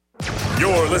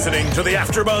You're listening to the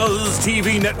AfterBuzz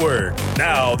TV network,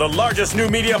 now the largest new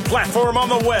media platform on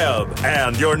the web,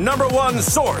 and your number one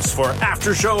source for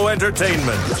after-show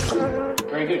entertainment.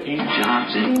 Very good, Keith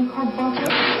Johnson.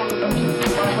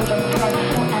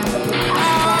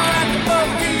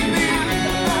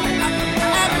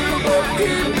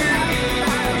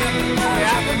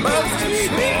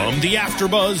 From the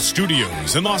AfterBuzz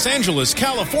Studios in Los Angeles,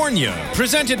 California,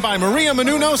 presented by Maria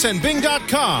Menounos and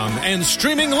Bing.com, and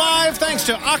streaming live thanks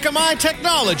to Akamai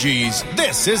Technologies,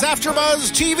 this is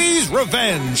AfterBuzz TV's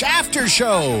Revenge After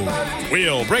Show.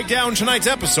 We'll break down tonight's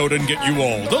episode and get you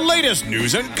all the latest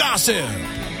news and gossip.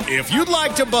 If you'd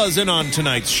like to buzz in on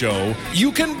tonight's show,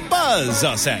 you can buzz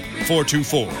us at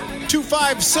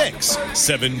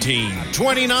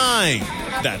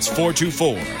 424-256-1729. That's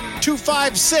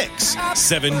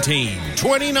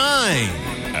 424-256-1729.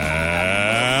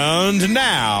 And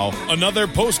now, another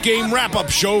post-game wrap-up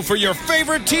show for your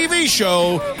favorite TV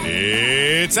show.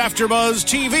 It's AfterBuzz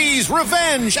TV's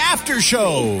Revenge After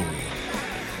Show.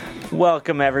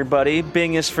 Welcome, everybody.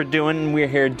 Bing is for doing. We're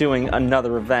here doing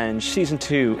another Revenge, Season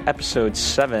 2, Episode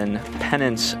 7,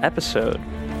 Penance episode.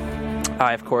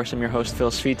 I, of course, am your host,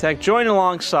 Phil Svitek, joined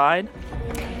alongside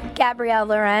Gabrielle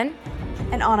Loren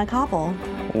and Anna Koppel.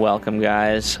 Welcome,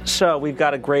 guys. So, we've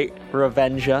got a great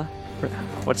Revenger.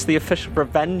 What's the official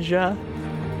Revenger?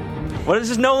 What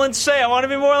does Nolan say? I want to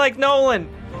be more like Nolan.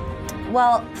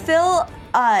 Well, Phil,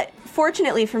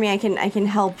 fortunately for me, I can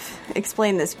help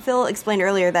explain this. Phil explained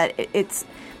earlier that it's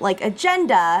like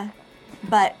agenda,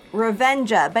 but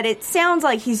Revenger. But it sounds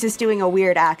like he's just doing a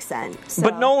weird accent. So.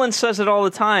 But Nolan says it all the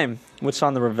time. What's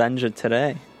on the Revenger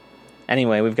today?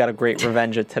 Anyway, we've got a great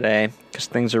Revenger today because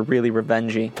things are really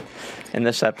revengey in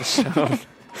this episode.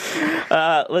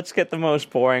 Let's get the most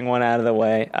boring one out of the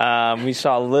way. We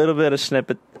saw a little bit of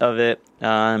snippet of it.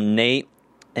 Nate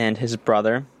and his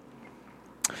brother.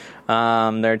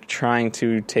 They're trying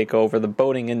to take over the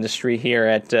boating industry here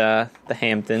at the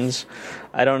Hamptons.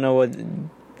 I don't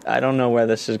know where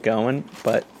this is going,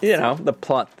 but you know, the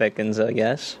plot thickens, I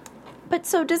guess. But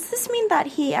so does this mean that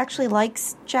he actually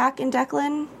likes Jack and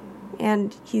Declan,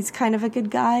 and he's kind of a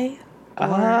good guy?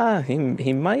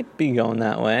 He might be going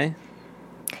that way.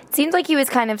 It seems like he was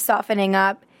kind of softening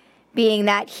up, being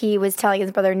that he was telling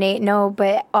his brother Nate, no,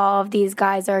 but all of these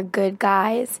guys are good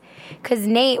guys. Because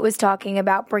Nate was talking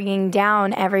about bringing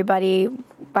down everybody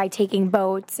by taking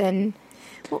boats and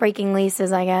breaking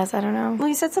leases, I guess. I don't know. Well,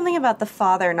 he said something about the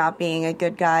father not being a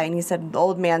good guy, and he said the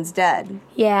old man's dead.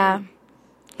 Yeah.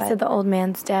 He said the old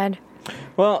man's dead.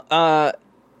 Well,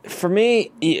 for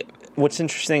me, what's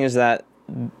interesting is that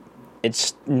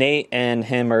it's Nate and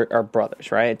him are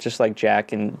brothers, right? Just like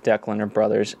Jack and Declan are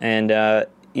brothers. And,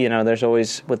 you know, there's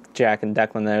always, with Jack and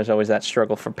Declan, there's always that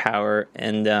struggle for power.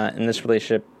 And in this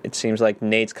relationship, it seems like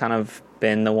Nate's kind of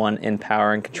been the one in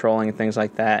power and controlling things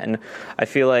like that. And I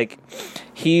feel like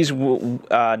he's,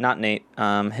 not Nate,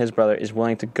 his brother, is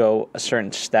willing to go a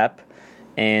certain step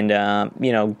and,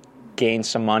 you know, gain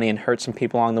some money and hurt some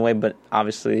people along the way, but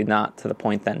obviously not to the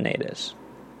point that Nate is.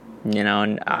 You know,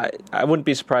 and I wouldn't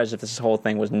be surprised if this whole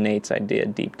thing was Nate's idea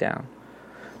deep down.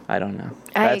 I don't know.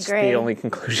 That's agree. the only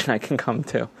conclusion I can come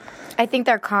to. I think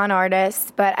they're con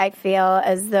artists, but I feel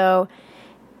as though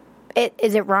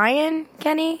is it Ryan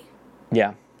Kenny?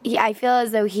 Yeah. I feel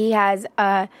as though he has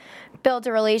built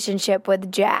a relationship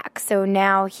with Jack, so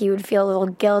now he would feel a little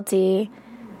guilty,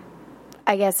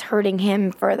 I guess, hurting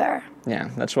him further. Yeah,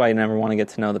 that's why you never want to get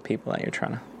to know the people that you're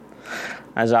trying to.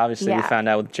 As obviously we found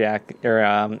out with Jack,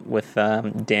 or with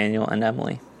Daniel and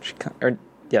Emily. She kind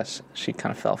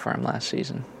of fell for him last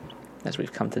season, as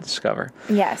we've come to discover.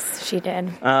 Yes, she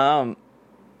did. But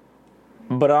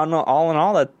all in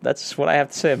all, that's what I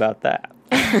have to say about that.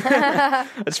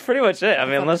 That's pretty much it. I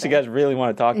mean, unless you guys really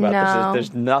want to talk about this,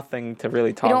 there's nothing to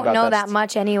really talk about. We don't know that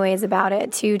much anyways about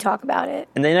it to talk about it.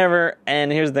 And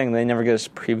here's the thing, they never give us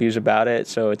previews about it,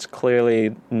 so it's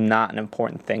clearly not an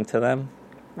important thing to them.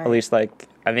 Right. At least, like,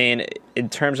 I mean, in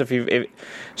terms of if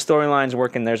storylines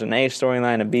working, there's an A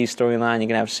storyline, a B storyline, you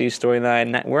can have C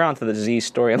storyline. We're on to the Z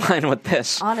storyline with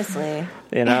this. Honestly.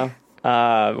 You know?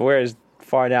 We're as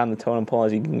far down the totem pole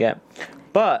as you can get.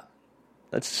 But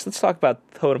let's talk about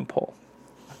totem pole.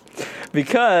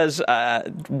 Because,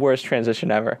 worst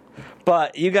transition ever.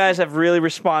 But you guys have really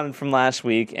responded from last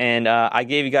week, and I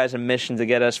gave you guys a mission to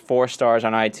get us 4 stars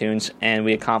on iTunes, and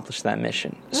we accomplished that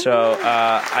mission. So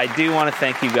I do want to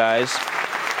thank you guys.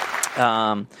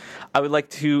 I would like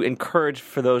to encourage,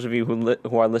 for those of you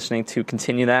who are listening, to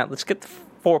continue that. Let's get to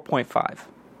 4.5.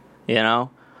 You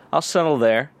know? I'll settle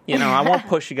there. You know, I won't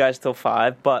push you guys till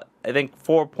 5, but I think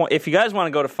if you guys want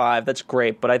to go to 5, that's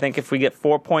great. But I think if we get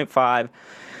 4.5,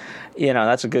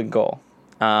 that's a good goal.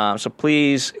 So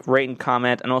please rate and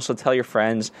comment, and also tell your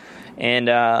friends. And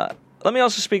let me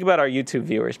also speak about our YouTube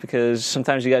viewers, because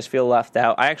sometimes you guys feel left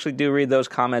out. I actually do read those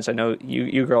comments. I know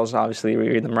you girls obviously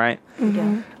read them, right?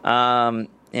 Mm-hmm.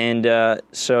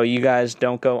 So you guys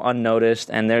don't go unnoticed,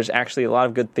 and there's actually a lot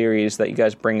of good theories that you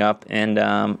guys bring up, and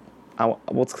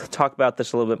we'll talk about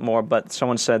this a little bit more, but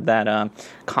someone said that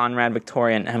Conrad,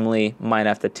 Victoria, and Emily might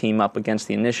have to team up against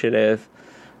the Initiative.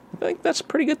 I think that's a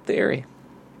pretty good theory.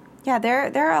 Yeah,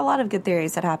 there are a lot of good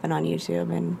theories that happen on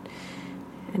YouTube,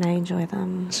 and I enjoy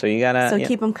them. So you gotta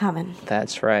keep them coming.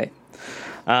 That's right.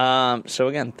 So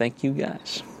again, thank you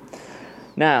guys.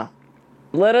 Now,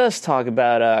 let us talk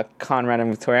about Conrad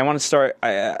and Victoria. I want to start.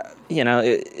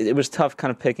 It was tough,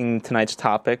 kind of picking tonight's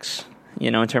topics,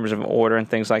 in terms of order and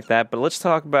things like that. But let's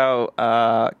talk about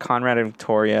Conrad and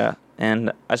Victoria,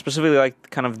 and I specifically like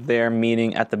kind of their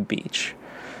meeting at the beach.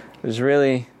 It was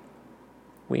really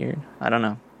weird. I don't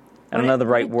know. I don't know the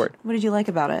right word. What did you like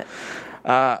about it?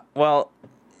 Well,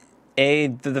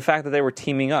 the fact that they were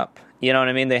teaming up. You know what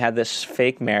I mean? They had this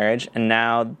fake marriage, and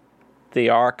now they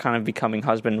are kind of becoming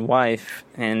husband and wife,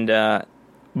 and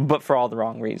but for all the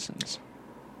wrong reasons.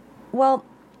 Well,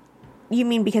 you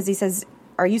mean because he says,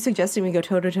 "Are you suggesting we go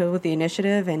toe-to-toe with the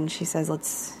Initiative?" And she says,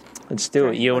 "Let's do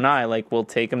it. You and I, we'll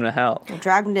take him to hell. We'll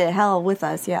drag him to hell with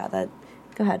us." Yeah,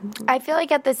 go ahead. I feel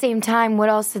like at the same time, what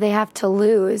else do they have to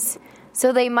lose?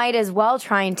 So they might as well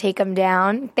try and take him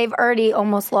down. They've already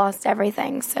almost lost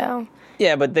everything, so...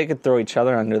 Yeah, but they could throw each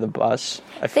other under the bus,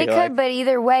 I feel They could, but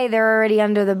either way, they're already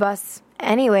under the bus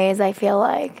anyways, I feel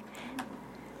like.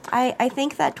 I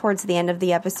think that towards the end of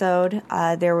the episode,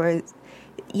 there was...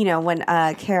 when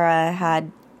Kara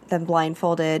had them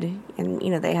blindfolded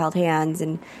and, they held hands.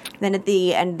 And then at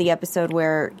the end of the episode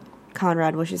where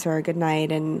Conrad wishes her a good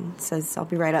night and says, "I'll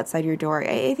be right outside your door."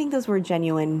 I think those were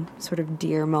genuine sort of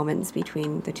dear moments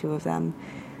between the two of them.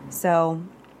 So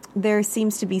there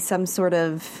seems to be some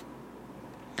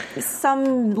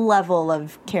level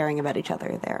of caring about each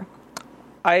other there.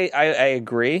 I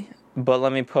agree, but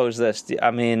let me pose this.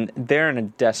 I mean, they're in a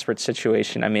desperate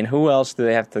situation. I mean, who else do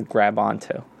they have to grab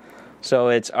onto? So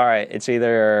it's, all right, it's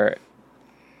either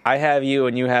I have you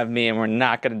and you have me, and we're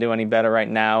not going to do any better right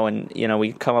now, and,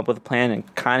 we come up with a plan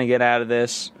and kind of get out of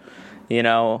this,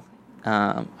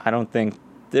 I don't think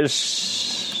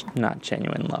there's not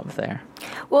genuine love there.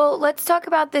 Well, let's talk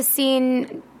about the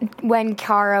scene when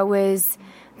Kara was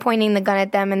pointing the gun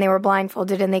at them and they were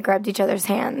blindfolded and they grabbed each other's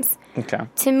hands. Okay.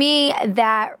 To me,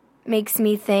 that makes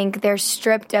me think they're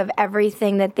stripped of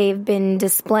everything that they've been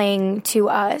displaying to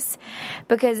us.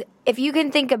 Because if you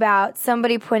can think about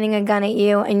somebody pointing a gun at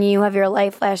you and you have your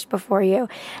life flashed before you,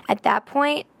 at that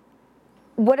point,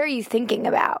 what are you thinking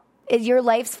about? Is your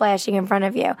life's flashing in front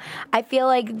of you? I feel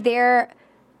like their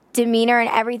demeanor and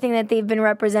everything that they've been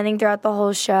representing throughout the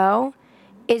whole show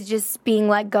is just being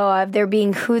let go of. They're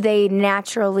being who they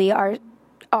naturally are.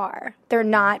 They're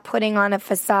not putting on a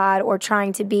facade or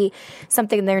trying to be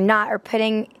something they're not, or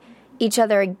putting each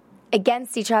other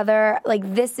against each other.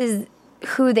 This is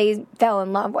who they fell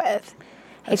in love with.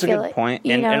 That's a good point.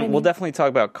 And we'll definitely talk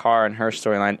about Kara and her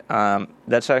storyline.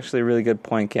 That's actually a really good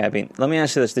point, Gabby. Let me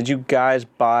ask you this. Did you guys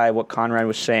buy what Conrad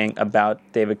was saying about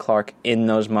David Clark in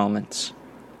those moments?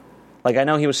 I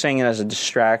know he was saying it as a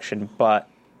distraction, but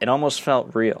it almost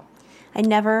felt real. I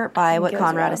never buy what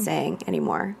Conrad is saying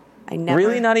anymore. I never...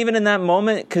 Really? Not even in that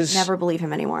moment? Never believe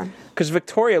him anymore. Because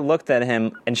Victoria looked at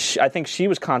him, and I think she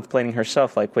was contemplating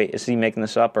herself, wait, is he making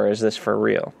this up, or is this for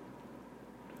real?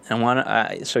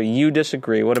 And so you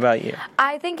disagree. What about you?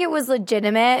 I think it was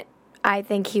legitimate. I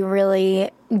think he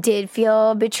really did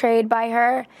feel betrayed by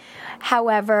her.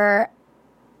 However,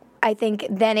 I think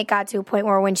then it got to a point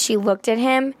where when she looked at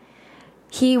him,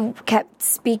 he kept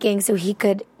speaking so he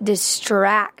could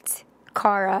distract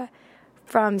Kara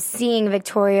from seeing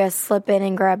Victoria slip in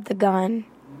and grab the gun.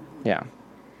 Yeah.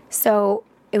 So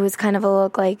it was kind of a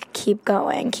look like, keep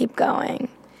going, keep going.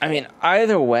 I mean,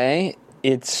 either way,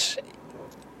 it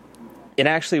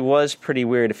actually was pretty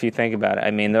weird if you think about it.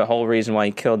 I mean, the whole reason why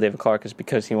he killed David Clark is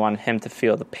because he wanted him to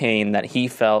feel the pain that he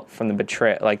felt from the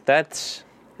betrayal. That's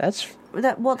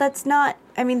not...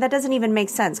 I mean, that doesn't even make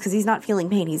sense, because he's not feeling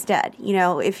pain. He's dead.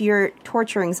 If you're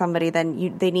torturing somebody,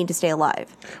 then they need to stay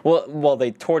alive. Well,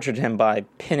 they tortured him by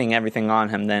pinning everything on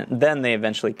him. Then they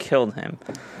eventually killed him.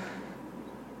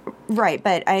 Right,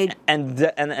 but I... And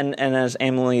as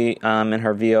Emily in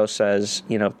her VO says,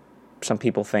 some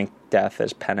people think death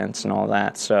is penance and all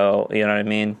that. So, you know what I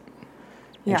mean?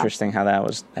 Yeah. Interesting how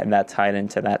that tied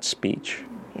into that speech.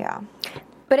 Yeah.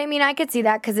 But I mean, I could see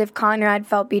that because if Conrad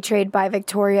felt betrayed by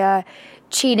Victoria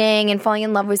cheating and falling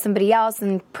in love with somebody else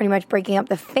and pretty much breaking up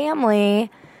the family,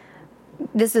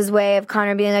 this is a way of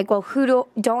Conrad being like, well, who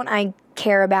don't I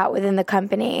care about within the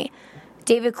company?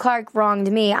 David Clark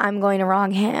wronged me. I'm going to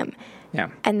wrong him. Yeah.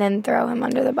 And then throw him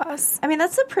under the bus. I mean,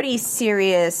 that's a pretty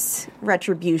serious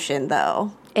retribution,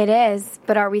 though. It is.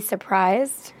 But are we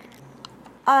surprised?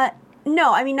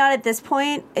 No, I mean, not at this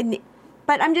point.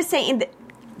 But I'm just saying,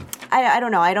 I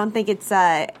don't know. I don't think it's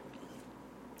a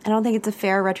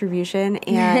fair retribution.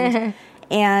 And,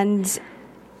 and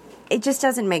it just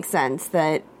doesn't make sense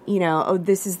that,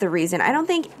 this is the reason. I don't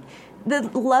think the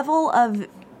level of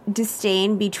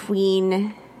disdain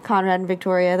between Conrad and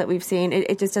Victoria that we've seen,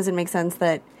 it just doesn't make sense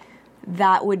that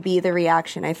would be the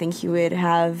reaction. I think he would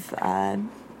have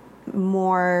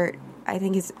more, I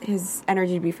think his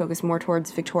energy would be focused more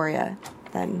towards Victoria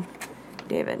than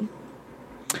David.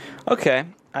 Okay,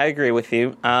 I agree with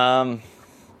you. Going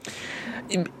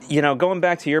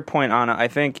back to your point, Anna, I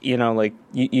think, like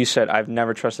you said, I've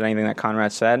never trusted anything that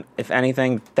Conrad said. If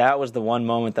anything, that was the one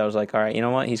moment that was like, all right, you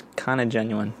know what? He's kind of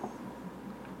genuine.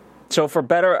 So for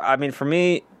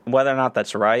me, whether or not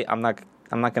that's right, I'm not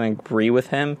going to agree with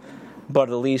him. But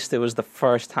at least it was the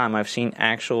first time I've seen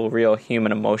actual, real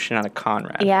human emotion out of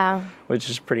Conrad. Yeah. Which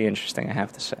is pretty interesting, I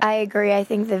have to say. I agree. I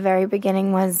think the very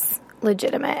beginning was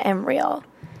legitimate and real.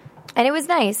 And it was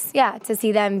nice, to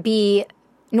see them be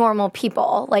normal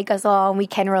people like us all, and we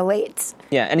can relate.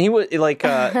 Yeah, and he was like,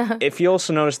 if you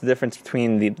also notice the difference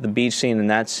between the beach scene and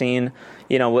that scene,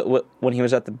 when he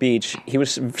was at the beach, he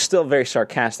was still very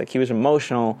sarcastic. He was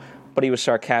emotional, but he was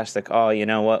sarcastic. Oh, you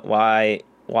know what? Why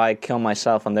kill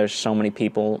myself when there's so many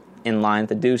people in line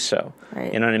to do so?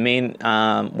 Right. You know what I mean?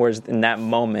 Whereas in that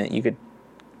moment, you could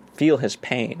feel his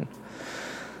pain.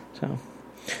 So.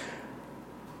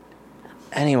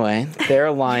 Anyway, their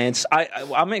alliance.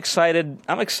 I'm excited.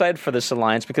 I'm excited for this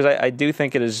alliance because I do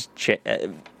think it is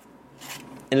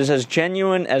as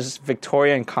genuine as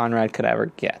Victoria and Conrad could ever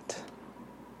get.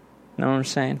 Know what I'm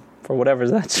saying? For whatever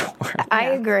that's worth. I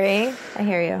agree. I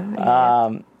hear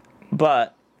you.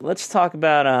 But let's talk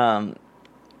about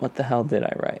what the hell did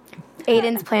I write?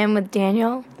 Aiden's plan with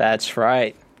Daniel. That's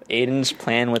right. Aiden's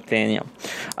plan with Daniel.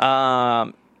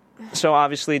 So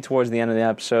obviously, towards the end of the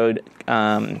episode.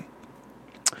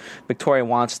 Victoria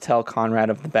wants to tell Conrad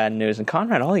of the bad news, and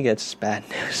Conrad, all he gets is bad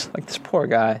news. Like, this poor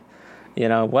guy,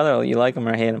 whether you like him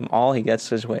or hate him, all he gets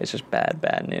his way is just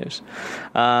bad news.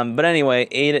 But anyway,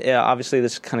 obviously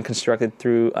this is kind of constructed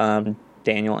through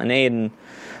Daniel and Aiden.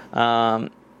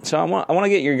 So I want to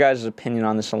get your guys' opinion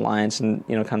on this alliance and,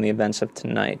 kind of the events of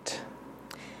tonight.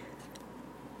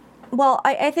 Well,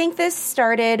 I think this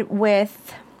started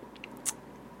with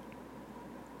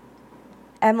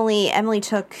Emily. Emily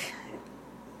took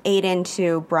Aiden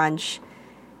to brunch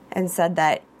and said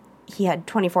that he had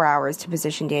 24 hours to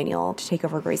position Daniel to take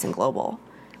over Grayson Global.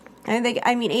 And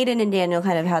Aiden and Daniel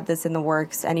kind of had this in the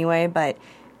works anyway, but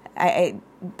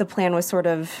the plan was sort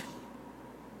of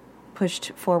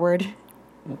pushed forward.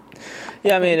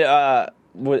 Yeah,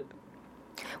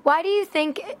 Why do you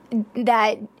think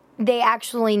that they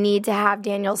actually need to have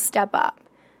Daniel step up?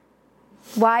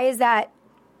 Why is that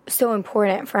so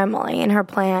important for Emily and her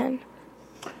plan?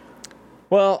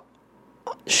 Well,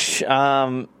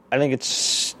 I think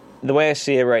it's the way I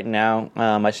see it right now.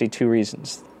 I see two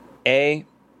reasons. A,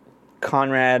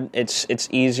 Conrad. It's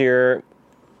easier.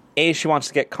 A, she wants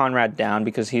to get Conrad down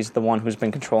because he's the one who's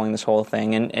been controlling this whole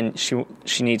thing, and she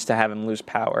needs to have him lose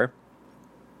power.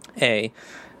 A,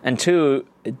 and two,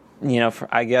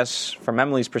 I guess from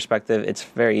Emily's perspective, it's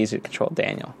very easy to control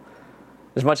Daniel.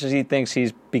 As much as he thinks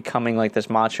he's becoming like this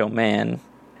macho man,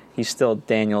 he's still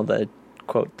Daniel the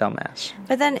quote dumbass.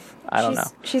 But then I don't know.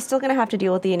 She's still going to have to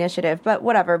deal with the initiative, but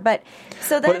whatever. But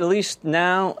at least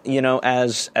now,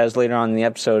 as later on in the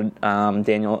episode,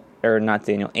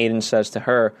 Aiden says to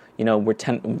her,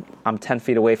 I'm 10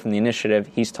 feet away from the initiative.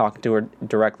 He's talking to her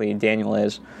directly. Daniel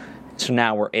is. So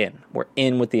now we're in. We're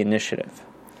in with the initiative.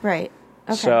 Right.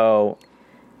 Okay. So,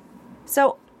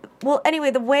 well,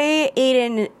 anyway, the way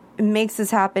Aiden makes this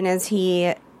happen is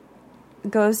he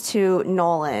goes to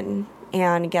Nolan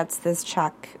and gets this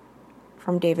check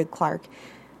from David Clark,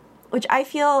 which I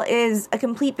feel is a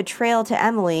complete betrayal to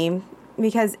Emily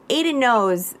because Aiden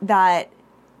knows that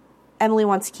Emily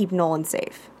wants to keep Nolan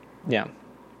safe. Yeah.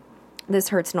 This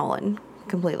hurts Nolan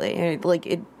completely.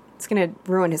 It's going to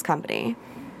ruin his company.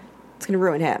 It's going to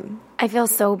ruin him. I feel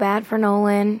so bad for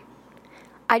Nolan.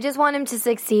 I just want him to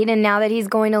succeed, and now that he's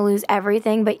going to lose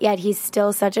everything, but yet he's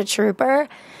still such a trooper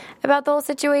about the whole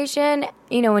situation.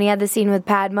 When he had the scene with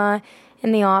Padma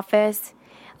in the office.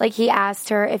 like he asked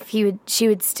her if she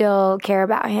would still care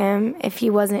about him if he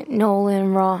wasn't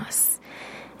Nolan Ross.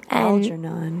 And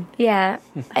Algernon. yeah,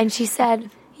 and she said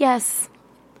yes,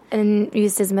 and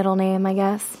used his middle name, I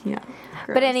guess. Yeah.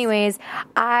 But anyways,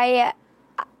 I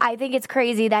think it's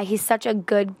crazy that he's such a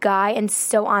good guy and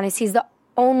so honest. He's the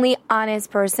only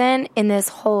honest person in this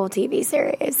whole TV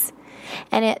series.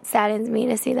 And it saddens me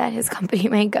to see that his company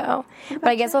might go. But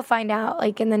I guess we'll find out,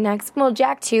 like, in the next... Well,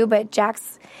 Jack, too, but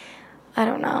Jack's... I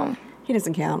don't know. He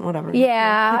doesn't count, whatever.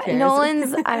 Yeah, Who cares?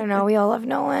 Nolan's... I don't know. We all love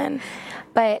Nolan.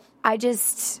 But I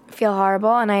just feel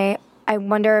horrible, and I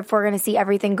wonder if we're going to see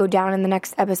everything go down in the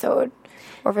next episode,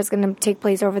 or if it's going to take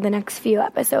place over the next few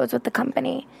episodes with the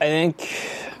company. I think,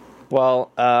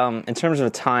 well, in terms of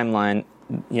a timeline,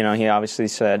 you know, he obviously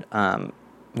said,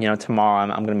 you know, tomorrow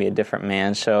I'm going to be a different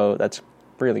man, so that's a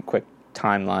really quick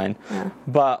timeline. Yeah.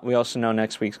 But we also know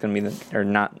next week's going to be, or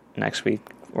not next week,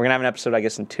 we're going to have an episode, I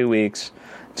guess, in 2 weeks.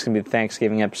 It's going to be the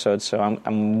Thanksgiving episode, so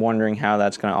I'm wondering how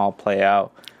that's going to all play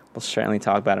out. We'll certainly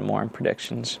talk about it more in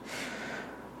predictions.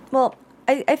 Well,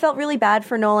 I felt really bad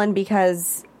for Nolan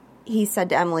because he said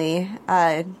to Emily,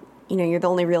 you know, you're the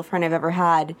only real friend I've ever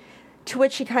had. To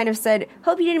which she kind of said,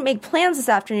 hope you didn't make plans this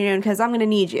afternoon because I'm going to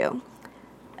need you.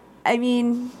 I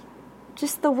mean,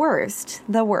 just the worst.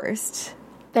 The worst.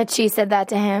 That she said that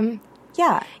to him?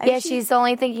 Yeah. Yeah, she's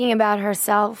only thinking about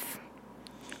herself.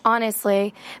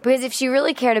 Honestly. Because if she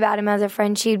really cared about him as a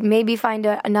friend, she'd maybe find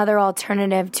another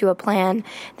alternative to a plan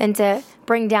than to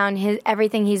bring down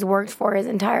everything he's worked for his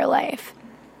entire life.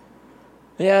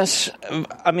 Yes.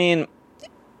 I mean,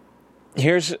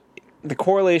 here's the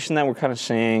correlation that we're kind of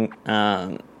seeing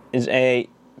is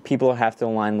people have to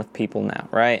align with people now,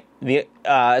 right?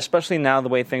 Especially now the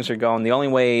way things are going, the only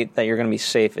way that you're going to be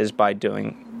safe is by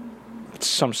doing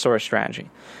some sort of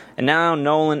strategy. And now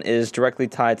Nolan is directly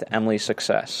tied to Emily's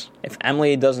success. If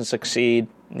Emily doesn't succeed,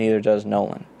 neither does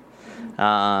Nolan.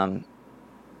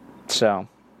 So,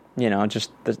 you know,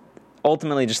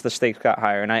 ultimately the stakes got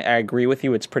higher. And I agree with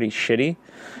you, it's pretty shitty.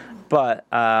 But,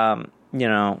 you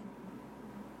know,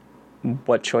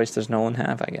 what choice does Nolan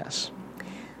have, I guess?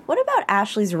 What about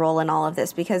Ashley's role in all of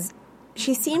this? Because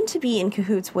she seemed to be in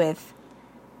cahoots with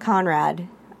Conrad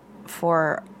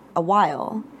for a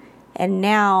while. And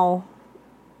now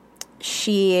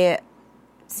she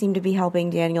seemed to be helping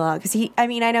Daniel out. Because I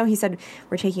know he said,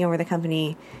 we're taking over the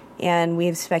company. And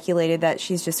we've speculated that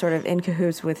she's just sort of in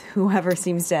cahoots with whoever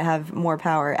seems to have more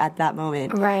power at that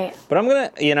moment. Right. But I'm going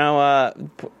to, you know,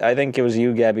 I think it was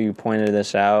you, Gabby, who pointed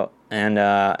this out. And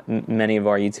many of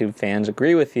our YouTube fans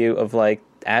agree with you of, like,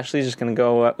 Ashley's just going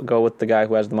to go with the guy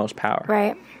who has the most power.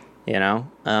 Right. You know?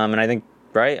 And I think,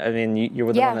 right? I mean, you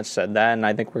were the one that said that, and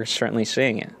I think we're certainly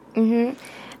seeing it. Mm-hmm.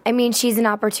 I mean, she's an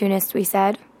opportunist, we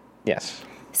said. Yes.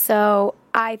 So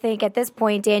I think at this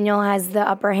point, Daniel has the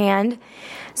upper hand.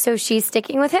 So she's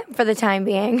sticking with him for the time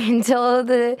being until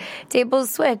the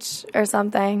tables switch or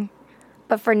something.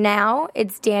 But for now,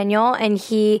 it's Daniel, and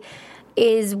he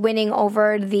is winning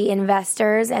over the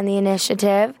investors and the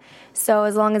initiative. So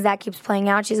as long as that keeps playing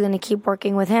out, she's going to keep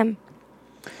working with him.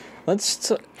 But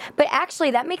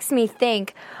actually, that makes me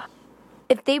think,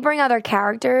 if they bring other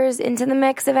characters into the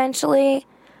mix eventually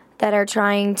that are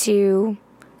trying to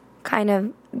kind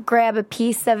of grab a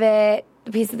piece of it,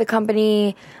 a piece of the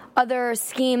company, other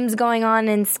schemes going on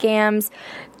and scams,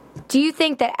 do you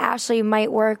think that Ashley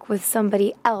might work with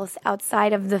somebody else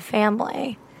outside of the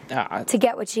family to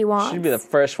get what she wants? She'd be the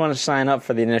first one to sign up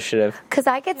for the initiative. Because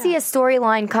I could see a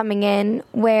storyline coming in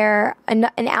where an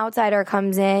outsider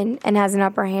comes in and has an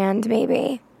upper hand,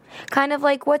 maybe. Kind of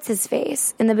like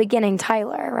what's-his-face in the beginning,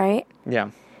 Tyler, right?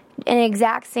 Yeah. An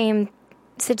exact same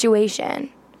situation.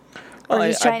 Where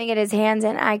he's trying to get his hands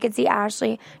in. I could see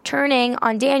Ashley turning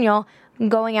on Daniel,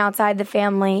 going outside the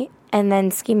family, and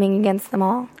then scheming against them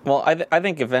all. Well, I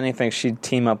think if anything, she'd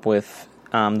team up with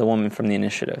the woman from the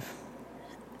initiative.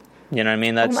 You know what I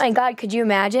mean? Oh my God, could you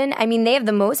imagine? I mean, they have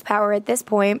the most power at this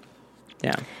point.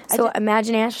 Yeah. So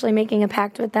imagine Ashley making a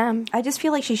pact with them. I just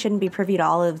feel like she shouldn't be privy to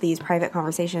all of these private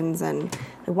conversations, and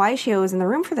why is she always in the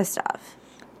room for this stuff?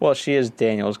 Well, she is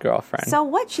Daniel's girlfriend. So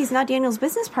what? She's not Daniel's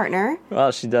business partner.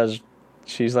 Well, she does.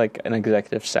 She's like an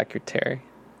executive secretary.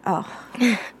 Oh,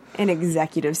 an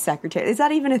executive secretary. Is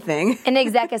that even a thing? An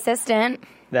exec assistant.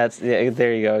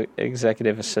 There you go.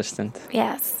 Executive assistant.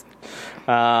 Yes.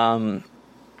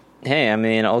 Hey, I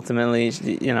mean, ultimately,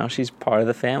 you know, she's part of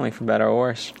the family for better or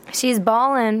worse. She's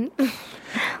balling.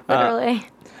 Literally.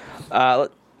 I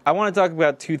want to talk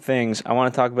about two things. I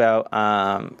want to talk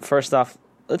about, first off,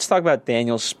 let's talk about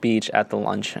Daniel's speech at the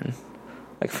luncheon.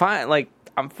 I'm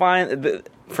fine.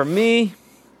 For me,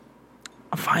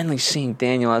 I'm finally seeing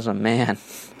Daniel as a man.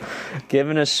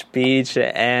 giving a speech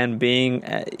and being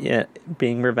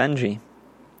revengey.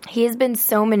 He has been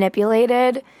so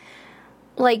manipulated.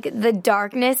 Like, the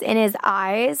darkness in his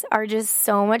eyes are just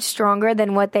so much stronger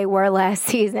than what they were last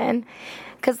season.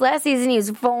 Because last season he was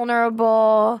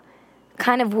vulnerable,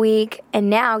 kind of weak, and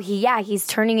now he's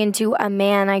turning into a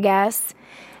man, I guess,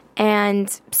 and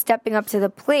stepping up to the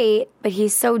plate, but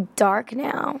he's so dark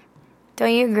now.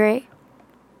 Don't you agree?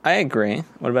 I agree.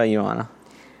 What about you, Anna?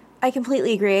 I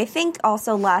completely agree. I think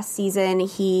also last season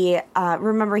he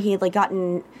remember he had like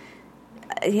gotten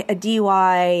a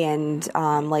DUI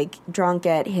and like drunk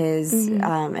at his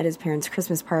parents'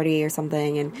 Christmas party or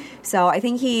something, and so I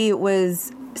think he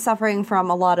was suffering from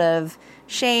a lot of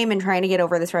shame and trying to get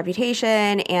over this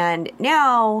reputation, and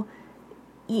now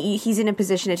he's in a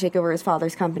position to take over his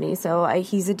father's company, so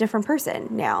he's a different person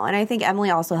now, and I think Emily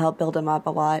also helped build him up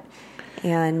a lot.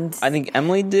 And I think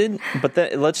Emily did, but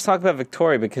let's talk about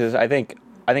Victoria, because I think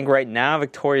right now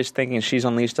Victoria's thinking she's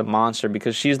unleashed a monster,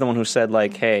 because she's the one who said,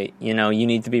 like, hey, you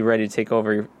need to be ready to take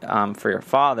over for your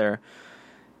father,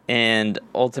 and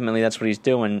ultimately that's what he's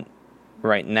doing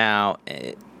right now.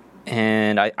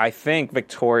 And I think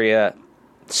Victoria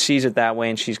sees it that way,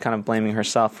 and she's kind of blaming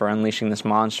herself for unleashing this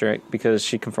monster, because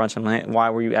she confronts him, like, why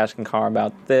were you asking Cara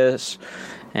about this?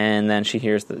 And then she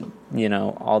hears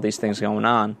all these things going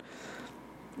on.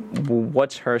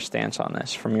 What's her stance on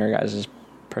this from your guys'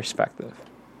 perspective?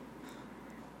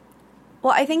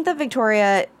 Well, I think that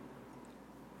Victoria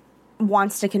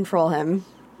wants to control him,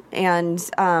 and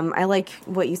I like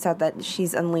what you said, that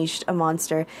she's unleashed a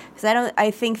monster, because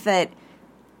I think that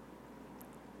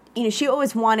she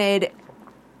always wanted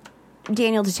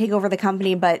Daniel to take over the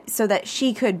company, but so that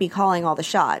she could be calling all the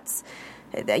shots.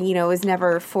 It was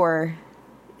never for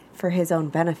his own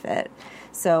benefit.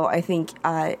 So I think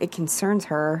it concerns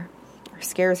her, or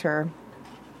scares her.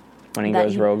 When he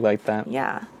goes rogue like that?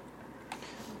 Yeah.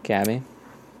 Gabby?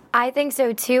 I think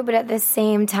so too, but at the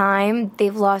same time,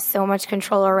 they've lost so much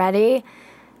control already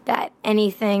that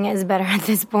anything is better at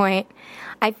this point.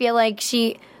 I feel like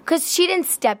because she didn't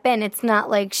step in, it's not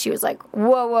like she was like,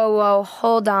 whoa,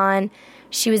 hold on.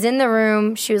 She was in the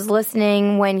room, she was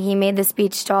listening when he made the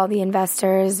speech to all the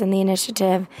investors and the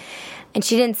initiative, and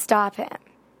she didn't stop him.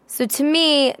 So to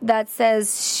me, that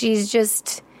says she's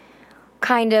just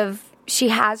she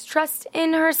has trust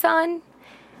in her son.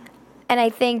 And I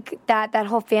think that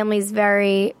whole family is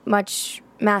very much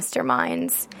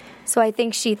masterminds. So I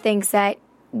think she thinks that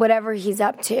whatever he's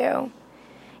up to,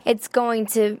 it's going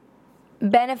to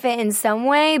benefit in some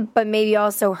way, but maybe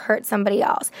also hurt somebody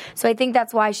else. So I think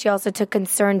that's why she also took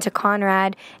concern to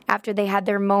Conrad after they had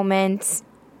their moments,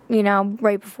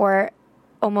 right before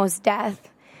almost death.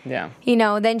 Yeah.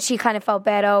 Then she kind of felt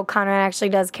bad. Oh, Conrad actually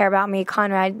does care about me.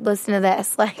 Conrad, listen to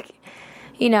this.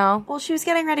 Well, she was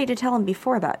getting ready to tell him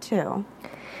before that, too.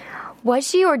 Was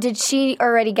she, or did she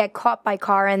already get caught by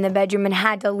Cara in the bedroom and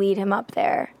had to lead him up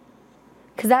there?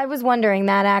 Because I was wondering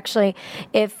that, actually,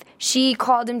 if she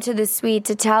called him to the suite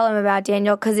to tell him about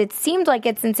Daniel, because it seemed like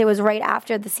it since it was right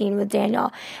after the scene with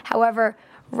Daniel. However,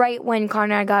 right when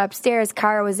Conrad got upstairs,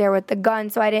 Cara was there with the gun,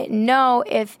 so I didn't know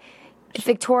if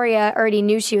Victoria already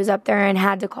knew she was up there and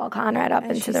had to call Conrad up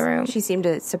into the room. She seemed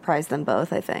to surprise them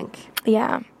both, I think.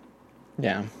 Yeah.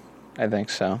 Yeah, I think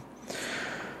so.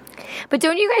 But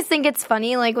don't you guys think it's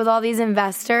funny, like, with all these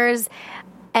investors,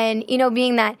 and,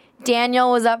 being that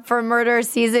Daniel was up for murder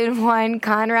season 1,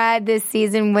 Conrad this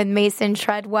season with Mason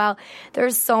Treadwell,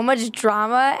 there's so much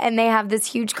drama, and they have this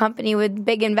huge company with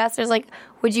big investors. Like,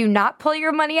 would you not pull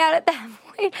your money out at that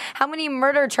point? How many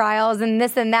murder trials and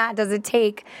this and that does it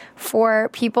take for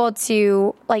people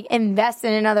to, like, invest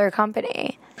in another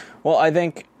company? Well, I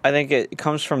think it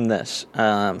comes from this,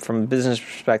 from a business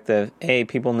perspective.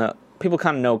 People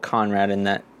kind of know Conrad, in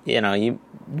that you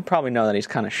probably know that he's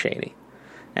kind of shady,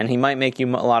 and he might make you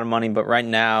a lot of money, but right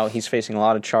now he's facing a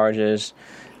lot of charges,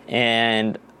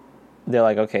 and they're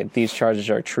like, okay, these charges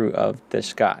are true of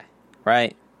this guy,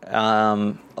 right?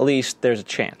 At least there's a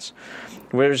chance.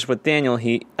 Whereas with Daniel,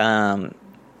 he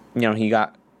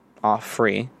got off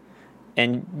free.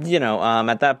 And,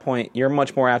 at that point, you're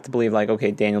much more apt to believe, like,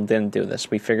 okay, Daniel didn't do this.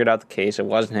 We figured out the case. It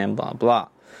wasn't him, blah, blah.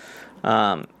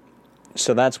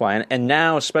 So that's why. And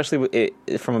now, especially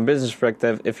from a business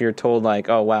perspective, if you're told, like,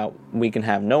 oh, wow, we can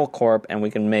have no corp and we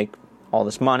can make all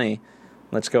this money,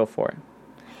 let's go for it.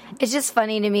 It's just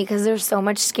funny to me because there's so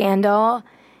much scandal.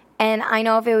 And I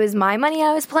know if it was my money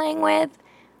I was playing with,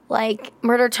 like,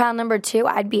 murder trial number 2,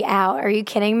 I'd be out. Are you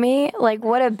kidding me? Like,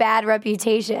 what a bad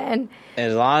reputation.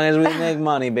 As long as we make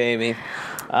money, baby.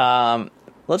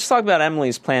 Let's talk about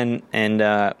Emily's plan and,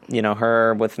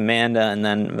 her with Amanda, and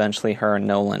then eventually her and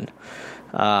Nolan.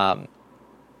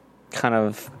 kind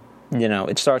of,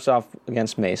 it starts off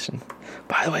against Mason.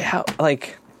 By the way,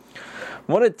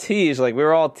 what a tease. Like, we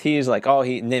were all teased, like, oh,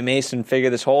 Mason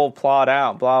figured this whole plot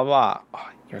out, blah, blah. Oh,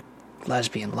 you're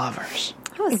lesbian lovers.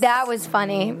 That was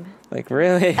funny. Like,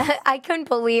 really? I couldn't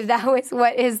believe that was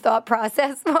what his thought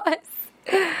process was.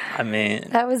 I mean,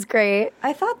 that was great.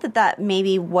 I thought that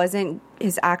maybe wasn't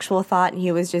his actual thought, and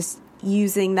he was just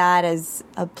using that as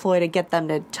a ploy to get them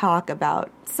to talk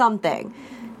about something.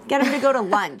 Get him to go to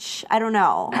lunch. I don't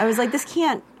know. I was like, this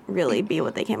can't really be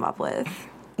what they came up with.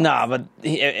 Nah, but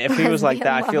if he was like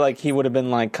that, I feel like he would have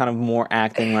been like kind of more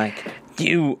acting like,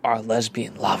 you are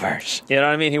lesbian lovers. You know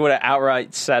what I mean? He would have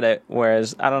outright said it,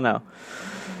 whereas, I don't know.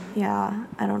 Yeah,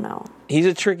 I don't know. He's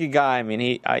a tricky guy. I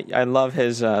mean, I love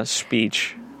his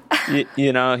speech.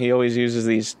 He always uses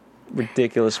these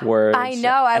ridiculous words. I know.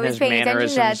 I was paying attention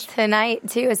to that tonight,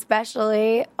 too,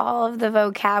 especially all of the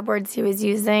vocab words he was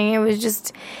using. It was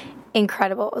just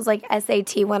incredible. It was like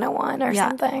SAT 101 or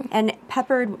something. And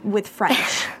peppered with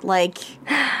French. Like,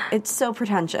 it's so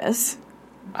pretentious.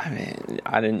 I mean,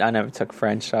 I never took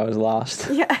French, so I was lost.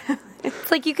 Yeah. It's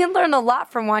like you can learn a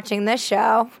lot from watching this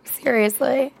show.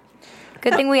 Seriously.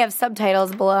 Good thing we have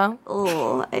subtitles below.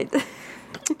 Oh,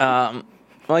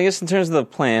 well, I guess in terms of the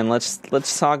plan, let's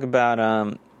talk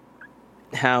about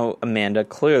how Amanda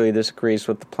clearly disagrees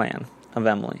with the plan of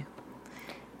Emily.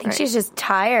 I think she's just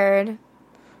tired.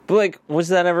 But, like, was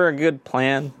that ever a good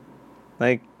plan?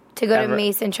 Like, to go to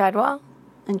Mason Treadwell?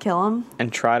 And kill him?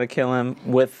 And try to kill him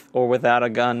with or without a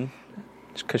gun?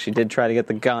 Because she did try to get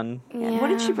the gun. Yeah. What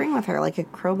did she bring with her? Like a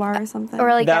crowbar or something?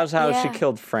 Or like that was how she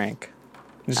killed Frank.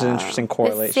 This is an interesting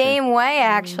correlation. The same way,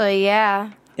 actually, yeah.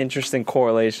 Interesting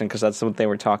correlation, because that's what they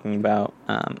were talking about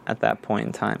at that point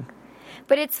in time.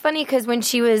 But it's funny because when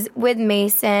she was with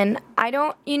Mason,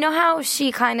 you know how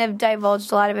she kind of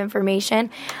divulged a lot of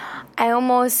information? I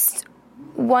almost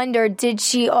wondered, did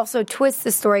she also twist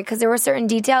the story? Because there were certain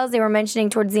details they were mentioning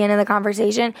towards the end of the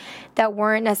conversation that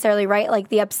weren't necessarily right, like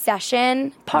the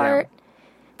obsession part. Yeah.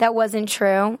 That wasn't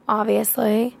true,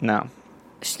 obviously. No.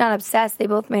 She's not obsessed. They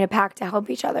both made a pact to help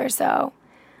each other, so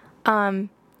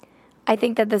I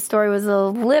think that the story was a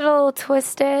little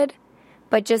twisted,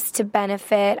 but just to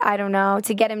benefit, I don't know,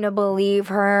 to get him to believe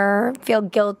her, feel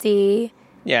guilty.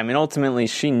 Yeah, I mean, ultimately,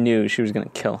 she knew she was going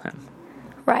to kill him.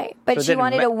 Right, but so she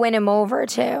wanted to win him over,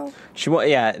 too. She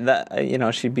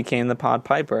became the Pied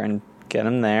Piper and get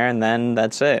him there, and then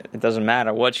that's it. It doesn't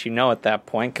matter what you know at that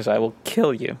point, because I will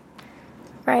kill you.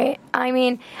 Right. I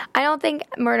mean, I don't think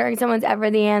murdering someone's ever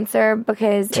the answer,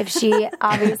 because if she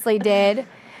obviously did...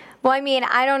 Well, I mean,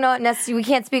 I don't know necessarily. We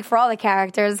can't speak for all the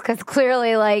characters because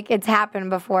clearly, like, it's happened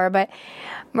before. But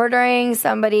murdering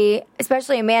somebody,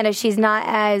 especially Amanda, she's not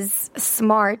as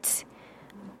smart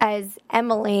as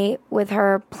Emily with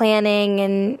her planning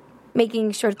and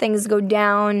making sure things go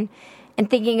down and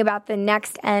thinking about the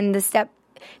next and the step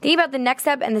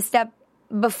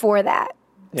before that,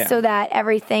 so that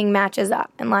everything matches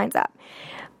up and lines up.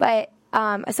 But.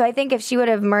 So I think if she would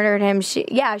have murdered him, she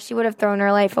would have thrown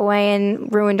her life away and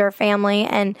ruined her family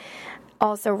and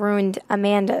also ruined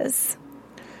Amanda's.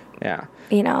 Yeah.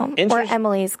 Or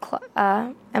Emily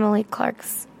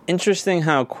Clark's. Interesting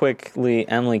how quickly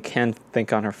Emily can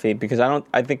think on her feet, because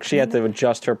I think she had to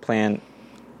adjust her plan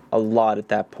a lot at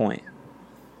that point.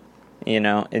 In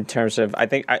terms of, I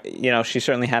think, she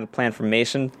certainly had a plan for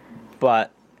Mason,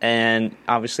 and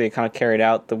obviously it kind of carried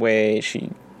out the way she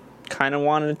kind of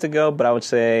wanted it to go, but I would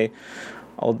say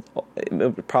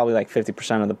probably like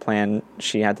 50% of the plan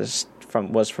she had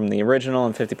was from the original,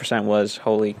 and 50% was,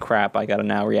 holy crap, I got to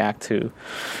now react to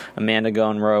Amanda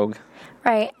going rogue.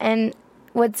 Right, and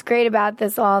what's great about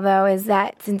this all, though, is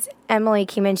that since Emily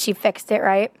came in, she fixed it,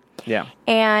 right? Yeah.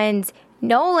 And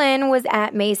Nolan was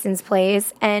at Mason's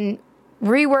place and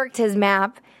reworked his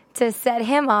map to set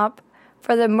him up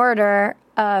for the murder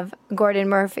of Gordon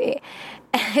Murphy.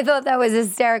 I thought that was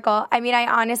hysterical. I mean,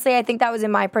 I think that was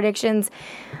in my predictions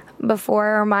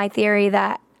before, or my theory,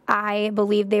 that I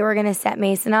believed they were going to set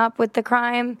Mason up with the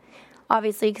crime.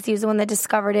 Obviously, because he was the one that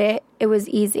discovered it. It was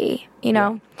easy,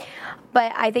 Yeah.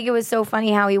 But I think it was so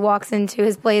funny how he walks into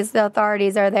his place, the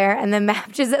authorities are there, and the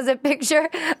map just has a picture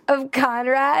of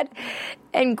Conrad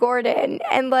and Gordon.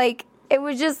 And, like, it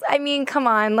was just, I mean, come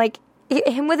on, like,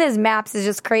 him with his maps is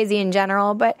just crazy in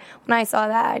general, but when I saw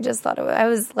that, I just thought I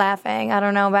was laughing. I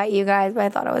don't know about you guys, but I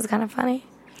thought it was kind of funny.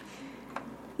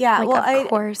 Yeah, of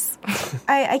course.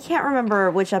 I can't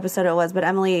remember which episode it was, but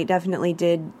Emily definitely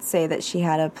did say that she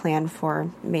had a plan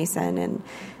for Mason, and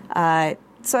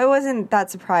so I wasn't that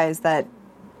surprised that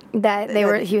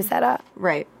he was set up.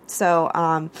 Right.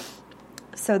 So,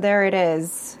 So there it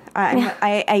is.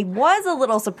 I was a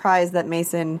little surprised that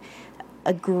Mason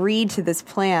agreed to this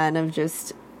plan of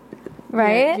just...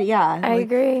 Right? Yeah. I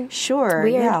agree. Sure.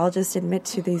 Weird. Yeah, I'll just admit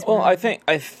to these... Well, I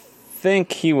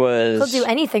think he was... He'll do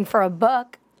anything for a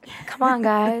book. Come on,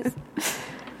 guys.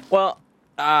 Well,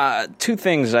 two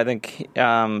things I think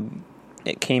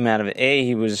it came out of it. A,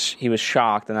 he was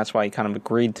shocked, and that's why he kind of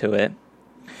agreed to it.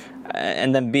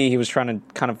 And then B, he was trying to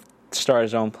kind of start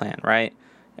his own plan, right?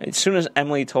 As soon as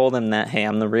Emily told him that, hey,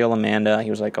 I'm the real Amanda, he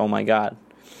was like, oh my God.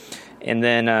 And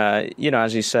then,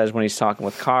 as he says when he's talking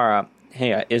with Kara,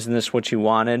 hey, isn't this what you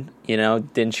wanted?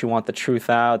 Didn't you want the truth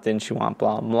out? Didn't you want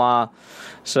blah, blah?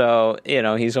 So,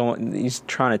 he's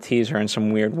trying to tease her in some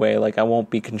weird way, like, I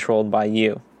won't be controlled by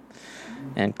you.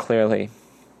 And clearly,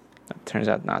 it turns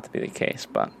out not to be the case.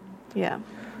 But yeah,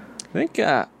 I think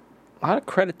a lot of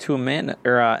credit to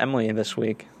Emily this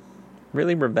week.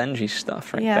 Really revengey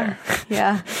stuff right there.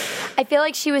 Yeah. I feel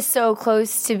like she was so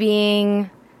close to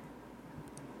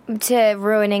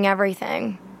ruining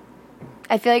everything.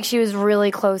 I feel like she was really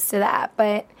close to that,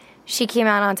 but she came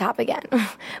out on top again.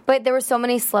 But there were so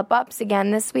many slip-ups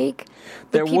again this week.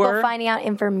 People finding out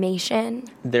information.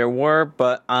 There were,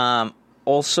 but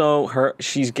also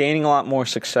she's gaining a lot more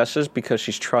successes because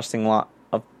she's trusting a lot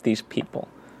of these people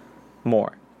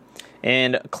more.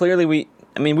 And clearly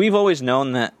we've always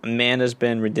known that Amanda's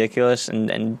been ridiculous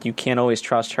and you can't always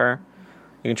trust her.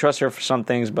 You can trust her for some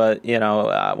things, but,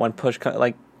 when push comes,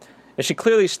 like, if she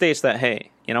clearly states that, hey,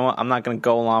 you know what, I'm not going to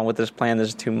go along with this plan, this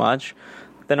is too much,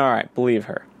 then all right, believe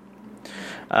her.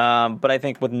 But I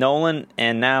think with Nolan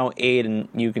and now Aiden,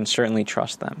 you can certainly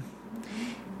trust them.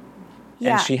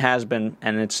 Yeah. And she has been,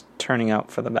 and it's turning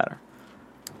out for the better.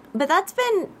 But that's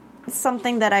been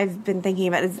something that I've been thinking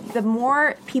about, is the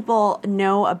more people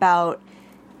know about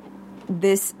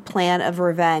this plan of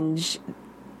revenge,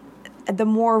 the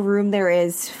more room there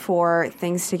is for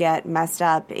things to get messed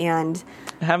up and...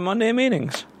 Have Monday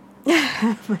meetings.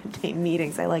 Monday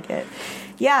meetings, I like it.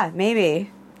 Yeah, maybe.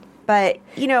 But,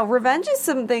 revenge is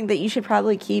something that you should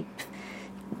probably keep,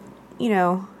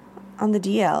 on the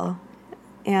DL.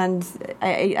 And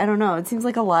I don't know, it seems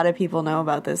like a lot of people know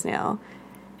about this now.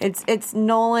 It's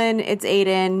Nolan, it's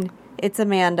Aiden, it's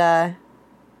Amanda.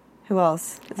 Who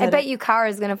else? I bet you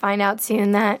Kara's going to find out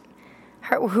soon that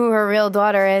who her real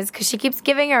daughter is, because she keeps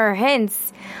giving her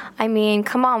hints. I mean,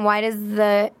 come on, why does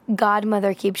the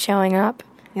godmother keep showing up?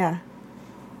 Yeah.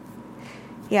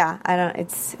 Yeah, I don't.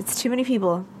 It's too many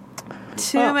people.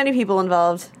 Many people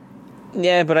involved.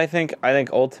 Yeah, but I think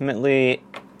ultimately,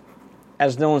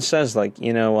 as Nolan says, like,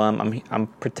 I'm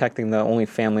protecting the only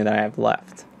family that I have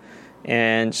left,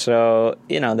 and so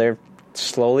they're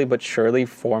slowly but surely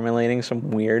formulating some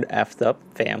weird effed up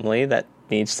family that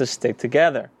needs to stick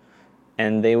together.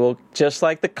 And they will, just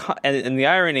like and the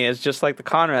irony is, just like the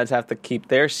Conrads have to keep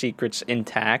their secrets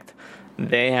intact,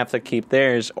 they have to keep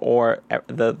theirs, or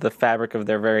the fabric of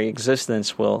their very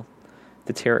existence will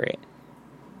deteriorate.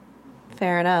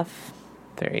 Fair enough.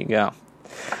 There you go.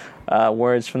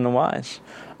 Words from the wise.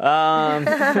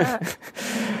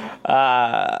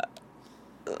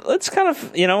 Let's kind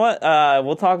of,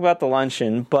 we'll talk about the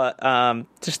luncheon, but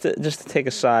just to take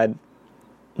a side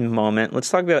moment, let's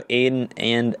talk about Aiden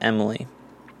and Emily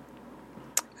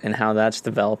and how that's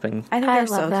developing. I think they're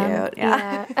so cute.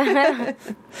 Yeah.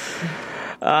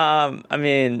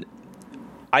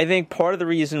 I think part of the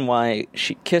reason why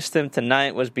she kissed him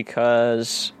tonight was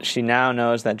because she now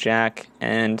knows that Jack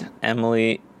and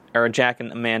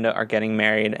Amanda are getting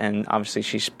married, and obviously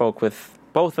she spoke with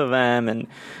both of them and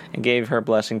gave her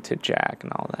blessing to Jack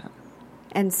and all that.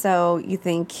 And so you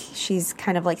think she's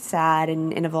kind of like sad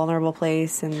and in a vulnerable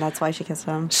place, and that's why she kissed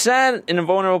him? Sad, in a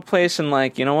vulnerable place, and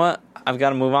like, you know what? I've got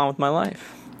to move on with my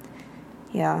life.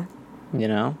 Yeah.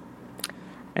 And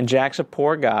Jack's a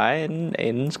poor guy, and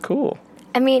Aiden's cool.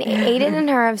 I mean, Aiden and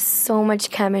her have so much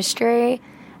chemistry,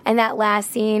 and that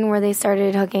last scene where they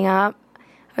started hooking up,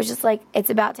 I was just like, it's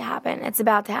about to happen. It's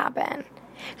about to happen.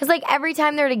 Because, like, every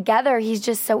time they're together, he's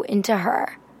just so into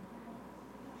her.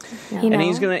 And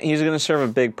he's gonna serve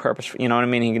a big purpose. You know what I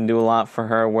mean? He can do a lot for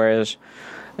her. Whereas,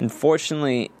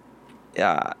 unfortunately,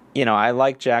 I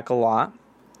like Jack a lot,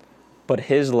 but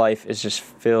his life is just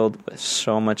filled with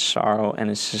so much sorrow,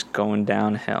 and it's just going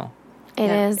downhill. It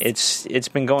is. It's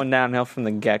been going downhill from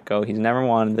the get-go. He's never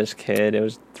wanted this kid. It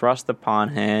was thrust upon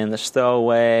him. The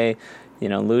stowaway,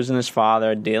 losing his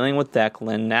father, dealing with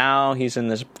Declan. Now he's in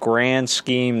this grand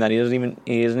scheme that he isn't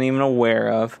even aware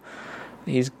of.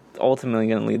 He's ultimately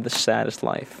going to lead the saddest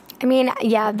life. I mean,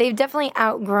 yeah, they've definitely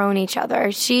outgrown each other.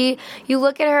 You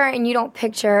look at her and you don't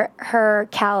picture her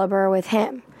caliber with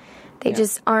him. They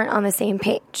just aren't on the same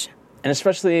page. And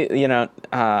especially,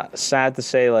 sad to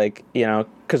say, like,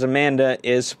 because Amanda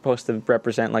is supposed to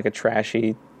represent, like, a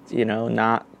trashy,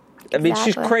 not... I mean,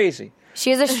 she's crazy.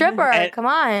 She's a stripper. Come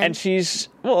on. And she's...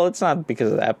 Well, it's not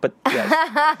because of that, but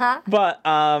yes. But,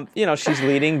 she's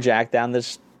leading Jack down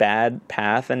this bad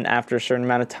path, and after a certain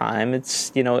amount of time,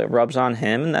 it's, it rubs on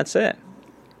him, and that's it.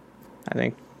 I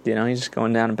think, he's just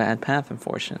going down a bad path,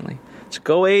 unfortunately. So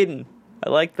go Aiden. I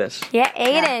like this. Yeah,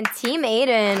 Aiden. Yeah. Team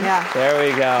Aiden. Yeah. There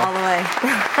we go. All the way.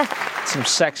 Some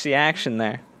sexy action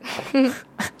there.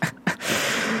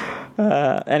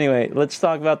 Anyway, let's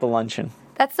talk about the luncheon.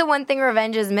 That's the one thing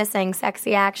Revenge is missing,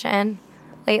 sexy action,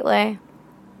 lately.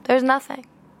 There's nothing.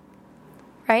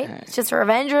 Right? It's just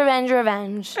revenge.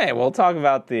 Hey, we'll talk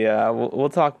about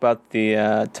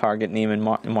the Target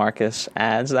Neiman Marcus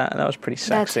ads. That was pretty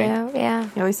sexy. That too, yeah.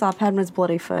 Yeah, we saw Padma's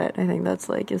bloody foot. I think that's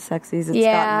like as sexy as it's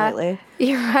gotten lately.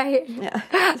 You're right. Yeah.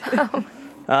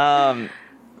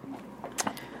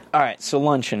 All right, so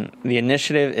luncheon. The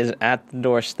initiative is at the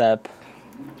doorstep.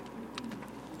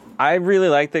 I really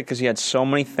liked it because you had so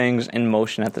many things in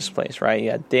motion at this place, right?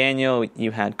 You had Daniel, you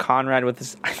had Conrad with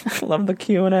this. I love the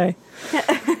Q&A.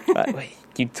 Wait,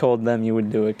 you told them you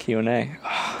would do a Q&A.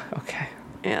 Oh, okay.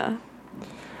 Yeah.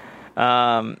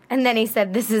 And then he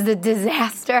said, "This is a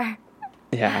disaster."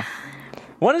 Yeah.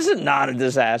 When is it not a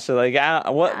disaster? Like,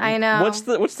 I know. What's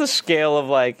the scale of,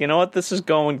 like, you know what, this is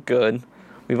going good.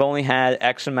 We've only had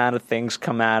X amount of things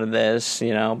come out of this,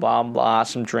 blah, blah.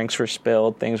 Some drinks were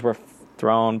spilled, things were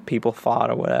thrown, people fought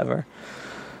or whatever.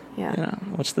 Yeah.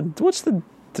 What's the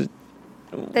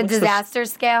disaster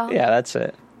scale? Yeah, that's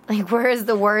it. Like, where is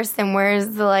the worst and where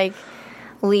is the, like,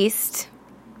 least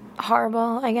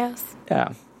horrible, I guess?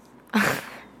 Yeah. I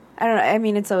don't know. I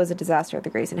mean, it's always a disaster at the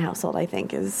Grayson household, I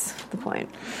think, is the point.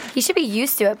 He should be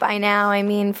used to it by now. I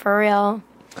mean, for real.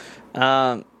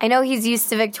 I know he's used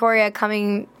to Victoria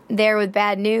coming there with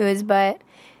bad news, but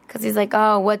because he's like,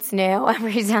 oh, what's new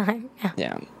every time.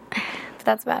 Yeah. But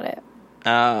that's about it.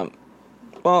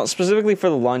 Well, specifically for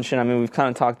the luncheon, I mean, we've kind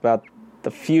of talked about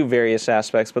the few various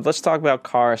aspects, but let's talk about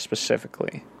Cara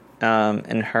specifically,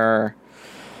 and her.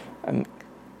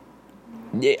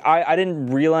 I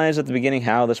didn't realize at the beginning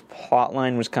how this plot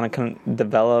line was kind of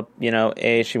develop.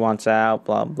 She wants out,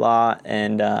 blah, blah.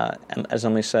 And as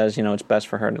Emily says, it's best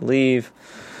for her to leave.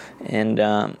 And,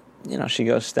 she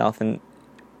goes stealth and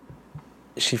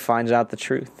she finds out the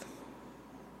truth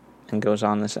and goes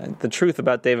on the truth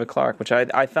about David Clark, which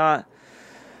I thought,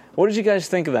 what did you guys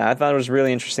think of that? I thought it was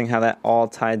really interesting how that all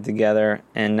tied together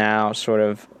and now sort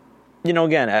of,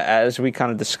 again, as we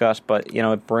kind of discussed, but,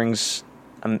 it brings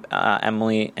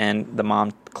Emily and the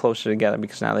mom closer together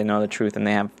because now they know the truth and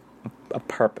they have a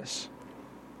purpose,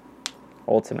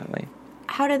 ultimately.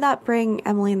 How did that bring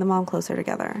Emily and the mom closer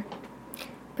together?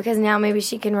 Because now maybe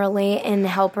she can relate and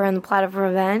help her in the plot of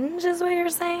Revenge, is what you're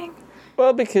saying?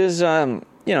 Well, because,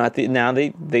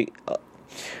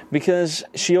 because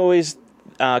she always,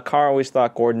 Cara always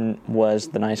thought Gordon was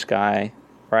the nice guy,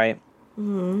 right?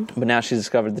 Mm-hmm. But now she's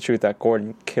discovered the truth that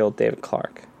Gordon killed David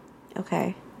Clark.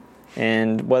 Okay.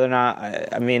 And whether or not,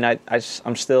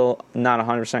 I'm still not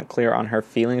 100% clear on her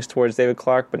feelings towards David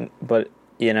Clark, but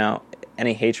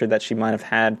any hatred that she might have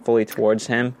had fully towards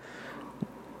him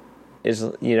is,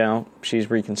 she's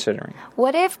reconsidering.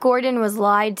 What if Gordon was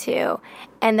lied to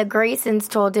and the Graysons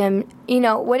told him,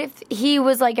 what if he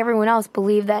was like everyone else,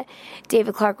 believed that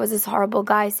David Clark was this horrible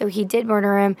guy, so he did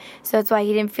murder him, so that's why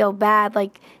he didn't feel bad,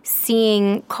 like,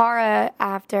 seeing Cara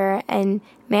after and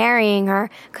marrying her,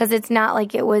 because it's not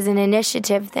like it was an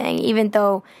initiative thing, even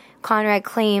though Conrad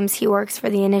claims he works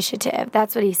for the initiative.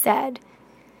 That's what he said.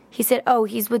 He said, oh,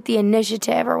 he's with the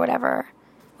initiative or whatever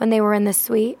when they were in the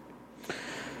suite.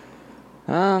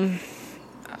 I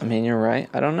mean, you're right.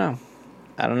 I don't know.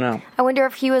 I wonder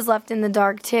if he was left in the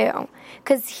dark, too.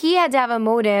 Because he had to have a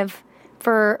motive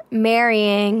for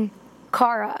marrying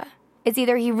Cara. It's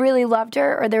either he really loved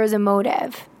her or there was a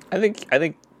motive. I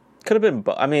think could have been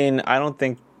both. I mean, I don't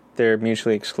think they're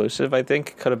mutually exclusive. I think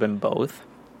it could have been both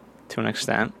to an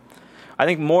extent. I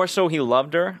think more so he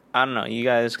loved her. I don't know. You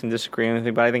guys can disagree with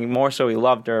me, but I think more so he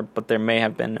loved her, but there may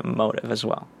have been a motive as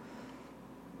well.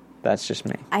 That's just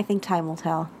me. I think time will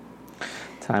tell.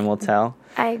 Time will tell.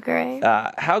 I agree.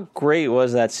 How great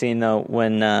was that scene, though,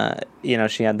 when,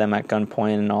 she had them at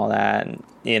gunpoint and all that. And,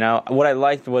 what I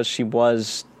liked was she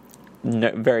was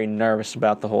very nervous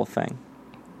about the whole thing.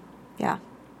 Yeah.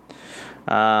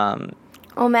 Well,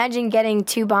 imagine getting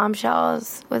 2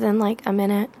 bombshells within, like, a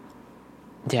minute.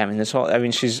 Yeah,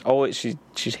 she's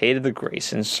hated the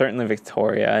Graysons, certainly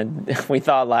Victoria. We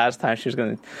thought last time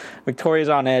Victoria's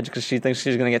on edge because she thinks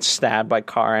she's going to get stabbed by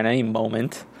Cara at any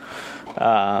moment.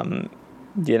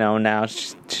 now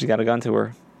she's got a gun to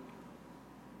her.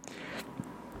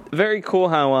 Very cool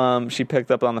how she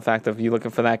picked up on the fact of, you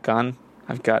looking for that gun?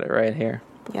 I've got it right here.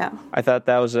 Yeah. I thought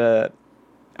that was it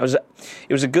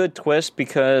was a good twist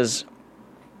because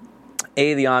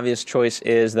the obvious choice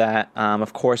is that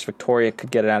of course Victoria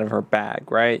could get it out of her bag,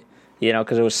 right?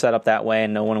 Because it was set up that way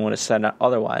and no one would have said it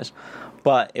otherwise.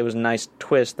 But it was a nice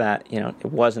twist that it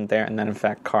wasn't there, and then in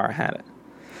fact Cara had it.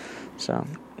 So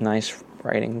nice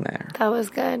writing there. That was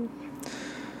good.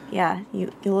 Yeah,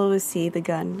 you'll always see the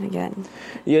gun again.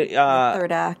 Yeah,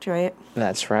 third act, right?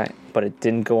 That's right. But it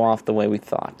didn't go off the way we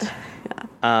thought.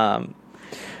 Yeah.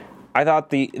 I thought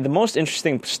the most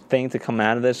interesting thing to come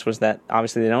out of this was that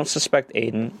obviously they don't suspect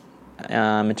Aiden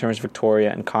in terms of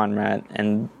Victoria and Conrad,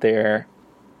 and they're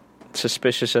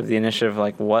suspicious of the initiative.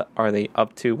 Like, what are they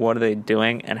up to? What are they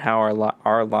doing? And how are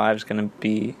our lives going to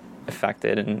be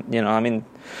affected? And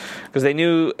because they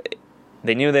knew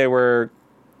they were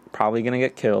probably going to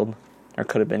get killed or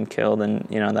could have been killed, and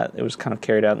that it was kind of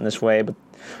carried out in this way. But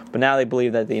now they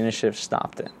believe that the initiative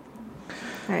stopped it.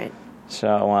 Right.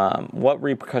 So, what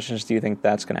repercussions do you think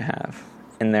that's going to have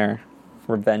in their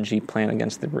revengey plan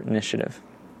against the initiative?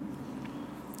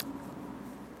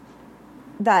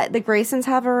 That the Graysons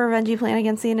have a revengey plan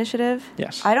against the initiative?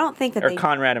 Yes. I don't think that or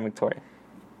Conrad and Victoria.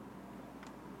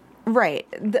 Right.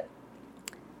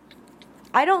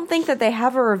 I don't think that they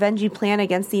have a revengey plan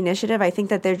against the initiative. I think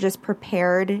that they're just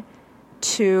prepared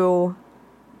to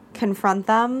confront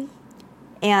them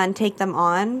and take them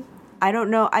on. I don't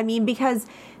know. I mean, because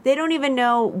they don't even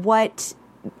know what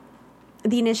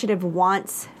the initiative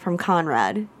wants from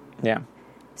Conrad. Yeah.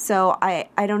 So I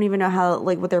don't even know how,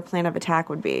 what their plan of attack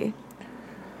would be.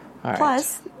 All right.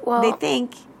 Plus, they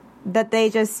think that they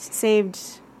just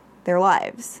saved their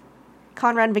lives.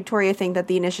 Conrad and Victoria think that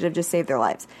the initiative just saved their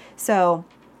lives. So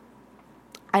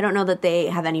I don't know that they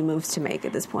have any moves to make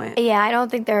at this point. Yeah, I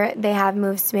don't think they have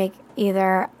moves to make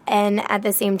either. And at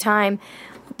the same time,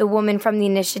 the woman from the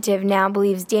initiative now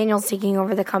believes Daniel's taking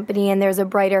over the company and there's a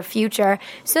brighter future.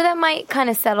 So that might kind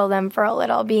of settle them for a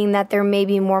little, being that there may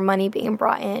be more money being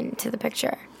brought into the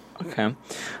picture. Okay.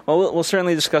 Well, we'll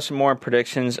certainly discuss some more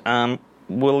predictions.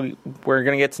 We're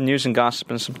going to get to news and gossip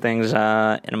and some things in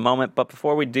a moment. But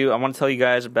before we do, I want to tell you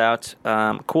guys about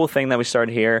a cool thing that we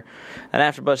started here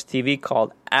at AfterBuzz TV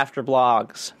called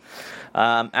AfterBlogs.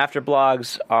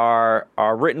 AfterBlogs are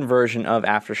our written version of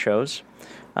AfterShows.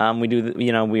 We do,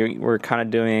 we're kind of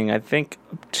doing, I think,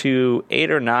 to 8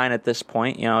 or 9 at this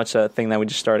point. It's a thing that we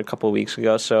just started a couple of weeks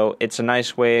ago. So it's a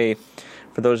nice way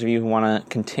for those of you who want to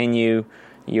continue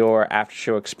your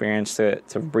after-show experience to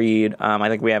read. I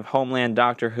think we have Homeland,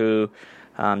 Doctor Who,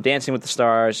 Dancing with the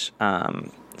Stars,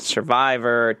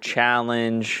 Survivor,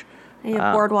 Challenge.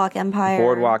 Boardwalk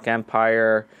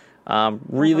Empire.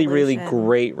 Really, really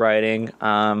great writing.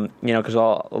 Because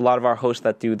a lot of our hosts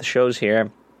that do the shows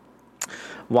here,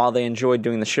 while they enjoy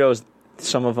doing the shows,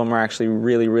 some of them are actually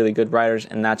really, really good writers,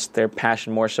 and that's their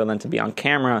passion more so than to be on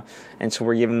camera. And so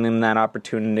we're giving them that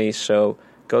opportunity. So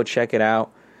go check it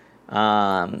out.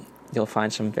 You'll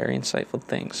find some very insightful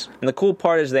things. And the cool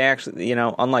part is they actually,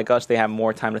 unlike us, they have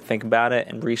more time to think about it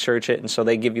and research it. And so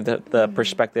they give you the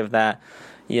perspective that,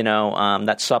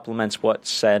 that supplements what's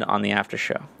said on the after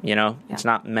show. It's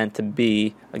not meant to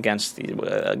be against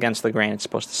the grain. It's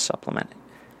supposed to supplement it,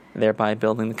 thereby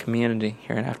building the community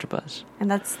here at AfterBuzz.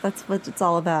 And that's what it's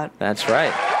all about. That's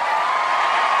right.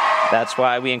 That's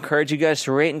why we encourage you guys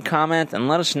to rate and comment and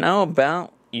let us know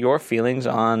about your feelings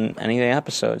on any of the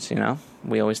episodes.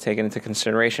 We always take it into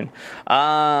consideration.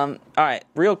 All right,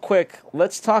 real quick,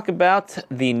 let's talk about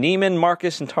the Neiman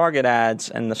Marcus and Target ads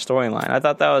and the storyline. I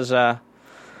thought that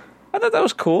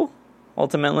was cool.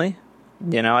 Ultimately, I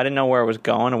didn't know where it was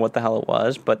going or what the hell it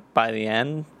was, but by the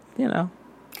end, I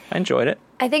enjoyed it.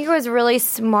 I think it was really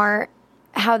smart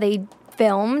how they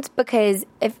filmed, because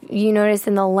if you notice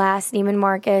in the last Neiman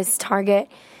Marcus Target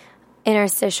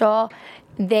interstitial,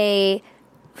 they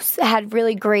had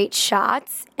really great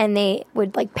shots, and they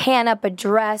would pan up a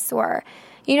dress, or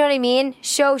you know what I mean,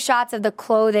 show shots of the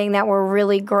clothing that were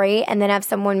really great, and then have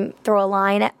someone throw a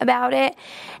line about it.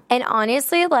 And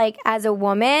honestly, as a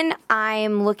woman,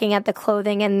 I'm looking at the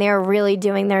clothing and they're really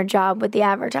doing their job with the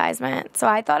advertisement. So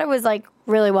I thought it was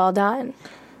really well done.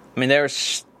 I mean, there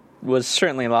was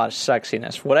certainly a lot of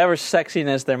sexiness. Whatever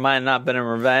sexiness there might not have been in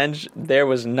Revenge, there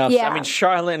was enough. Yeah. I mean,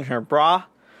 Charlotte and her bra.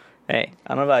 Hey, I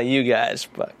don't know about you guys,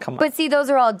 but come on. But see, those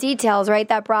are all details, right?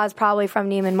 That bra is probably from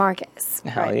Neiman Marcus.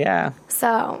 Hell right? Yeah.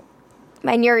 So,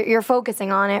 and you're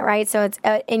focusing on it, right? So it's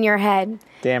in your head.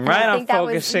 Damn right I'm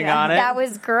focusing on it. That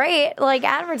was great,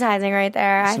 advertising right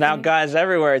there. So now guys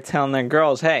everywhere are telling their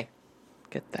girls, hey,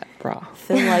 get that bra.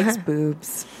 Phil likes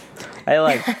boobs. I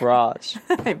like bras.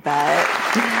 I bet.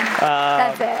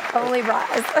 That's it. Only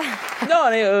bras. No,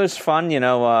 and it was fun.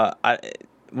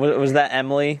 Was that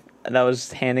Emily that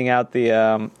was handing out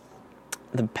the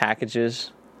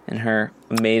packages in her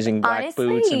amazing black Honestly,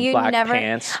 boots and black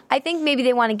pants? I think maybe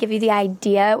they want to give you the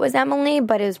idea it was Emily,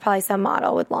 but it was probably some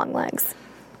model with long legs.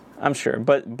 I'm sure,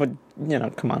 but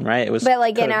come on, right? It was. But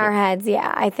like in our heads,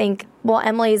 yeah, I think. Well,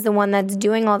 Emily is the one that's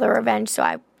doing all the revenge, so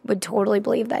I would totally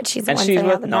believe that she's the one sending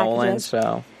out the Nolan, packages.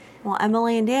 so. Well,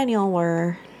 Emily and Daniel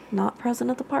were not present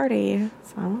at the party,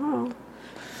 so I don't know.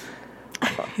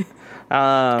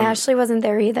 Ashley wasn't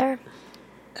there either.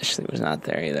 Ashley was not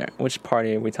there either. Which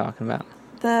party are we talking about?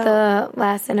 The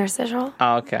last interstitial.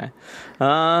 Oh, okay.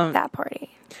 That party.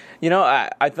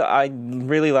 I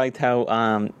really liked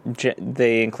how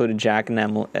they included Jack and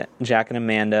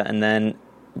Amanda, and then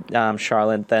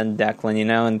Charlotte, then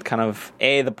Declan. And kind of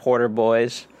A, the Porter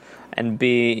boys, and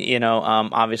B,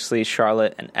 obviously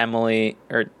Charlotte and Emily,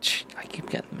 I keep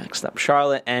getting mixed up.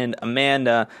 Charlotte and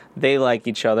Amanda, they like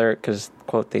each other because,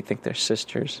 quote, they think they're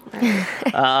sisters.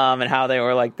 And how they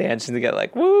were like dancing together,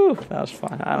 like, woo, that was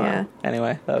fun. I don't know.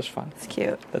 Anyway, that was fun. It's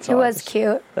cute. It was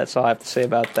cute. That's all I have to say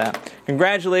about that.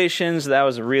 Congratulations. That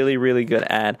was a really, really good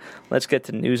ad. Let's get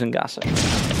to news and gossip.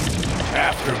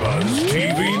 AfterBuzz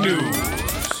TV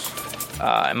News.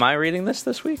 Am I reading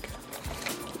this week?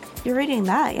 You're reading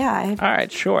that, yeah. All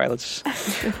right, sure. Let's.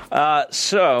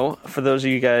 So, for those of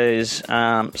you guys,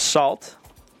 Salt,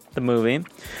 the movie,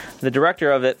 the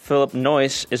director of it, Philip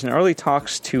Noyce, is in early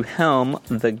talks to helm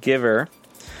The Giver.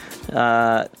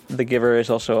 The Giver is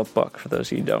also a book, for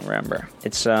those of you who don't remember.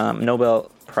 It's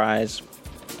Nobel Prize,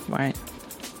 right?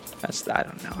 I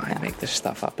don't know. I make this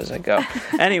stuff up as I go.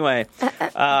 Anyway,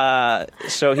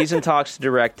 so he's in talks to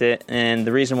direct it, and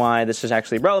the reason why this is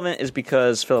actually relevant is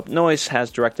because Philip Noyce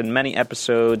has directed many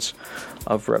episodes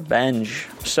of Revenge.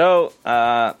 So,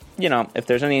 if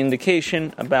there's any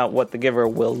indication about what The Giver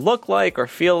will look like or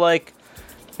feel like,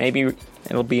 maybe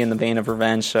it'll be in the vein of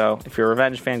Revenge. So, if you're a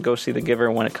Revenge fan, go see The Giver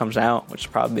when it comes out, which is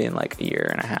probably in like a year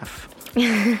and a half.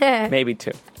 Maybe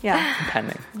 2. Yeah.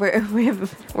 Depending.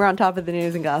 We're on top of the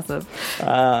news and gossip.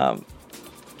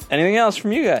 Anything else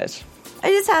from you guys? I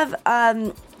just have,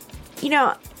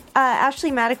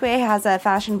 Ashley Maddoquay has a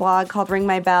fashion blog called Ring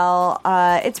My Bell.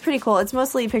 It's pretty cool. It's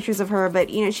mostly pictures of her, but,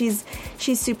 she's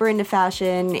super into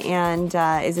fashion and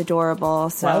is adorable.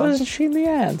 So why wasn't she in the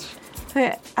ads?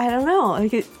 I don't know.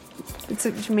 Like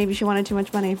maybe she wanted too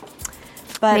much money.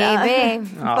 But, maybe.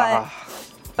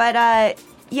 But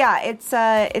yeah,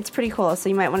 it's pretty cool. So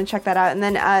you might want to check that out. And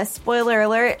then spoiler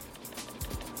alert.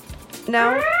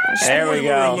 No. There we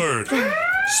go. Alert.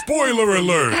 Spoiler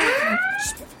alert.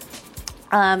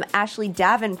 Ashley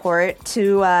Davenport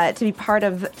to be part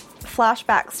of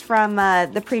flashbacks from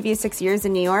the previous 6 years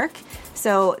in New York.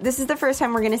 So this is the first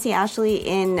time we're going to see Ashley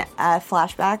in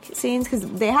flashback scenes because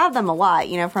they have them a lot,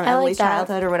 from Emily's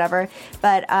childhood or whatever.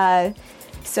 But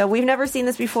so we've never seen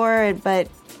this before, but.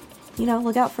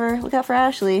 Look out for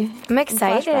Ashley. I'm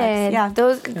excited. Yeah.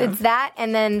 It's that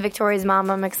and then Victoria's mom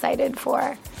I'm excited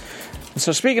for.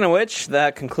 So speaking of which,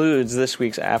 that concludes this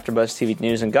week's AfterBuzz TV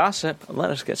News and Gossip. Let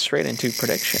us get straight into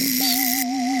predictions.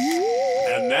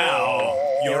 And now,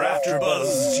 your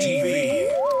AfterBuzz TV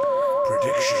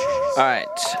predictions. All right.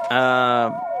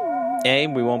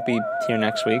 We won't be here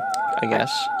next week, I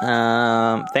guess.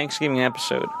 Thanksgiving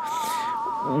episode.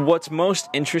 What's most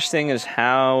interesting is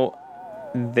how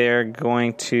they're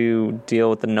going to deal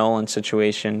with the Nolan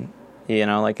situation.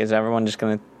 Is everyone just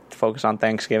going to focus on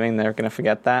Thanksgiving? They're going to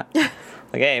forget that?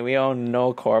 Hey, we own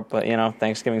Noel Corp, but,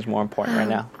 Thanksgiving's more important right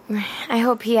now. I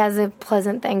hope he has a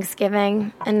pleasant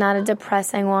Thanksgiving and not a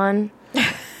depressing one.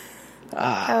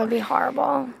 That would be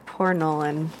horrible. Poor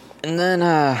Nolan. And then,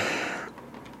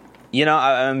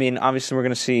 obviously we're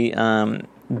going to see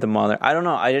the mother. I don't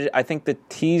know. I think the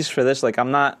tease for this,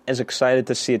 I'm not as excited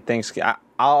to see it Thanksgiving.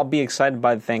 I'll be excited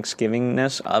by the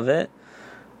Thanksgivingness of it,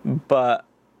 but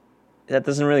that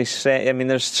doesn't really say.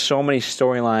 There's so many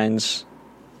storylines,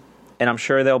 and I'm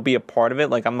sure they'll be a part of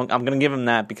it. I'm going to give them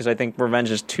that because I think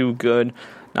Revenge is too good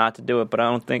not to do it. But I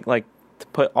don't think to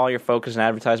put all your focus and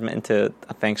advertisement into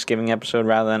a Thanksgiving episode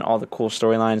rather than all the cool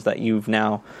storylines that you've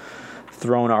now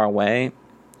thrown our way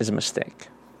is a mistake.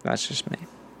 That's just me.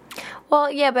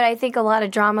 Well, yeah, but I think a lot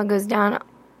of drama goes down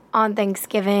on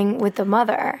Thanksgiving with the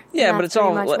mother. Yeah, but it's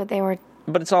all much what they were.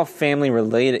 But it's all family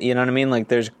related. You know what I mean?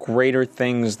 There's greater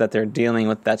things that they're dealing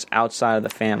with that's outside of the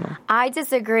family. I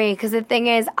disagree because the thing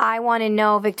is, I want to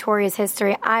know Victoria's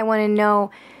history. I want to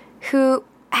know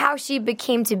how she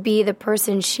became to be the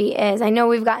person she is. I know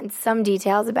we've gotten some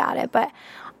details about it, but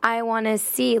I want to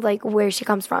see like where she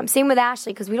comes from. Same with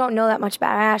Ashley, because we don't know that much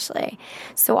about Ashley.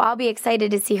 So I'll be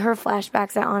excited to see her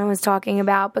flashbacks that Anna was talking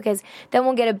about, because then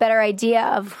we'll get a better idea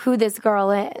of who this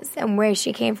girl is and where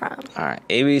she came from. All right,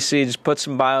 ABC, just put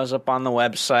some bios up on the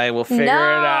website. We'll figure it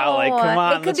out. Like, come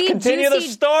on, let's continue the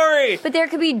story. But there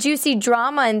could be juicy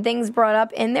drama and things brought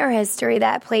up in their history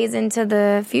that plays into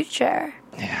the future.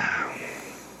 Yeah.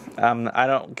 I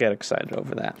don't get excited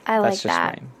over that. That's just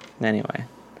that. Me. Anyway.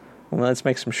 Well, let's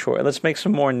make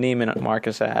some more Neiman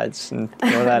Marcus ads and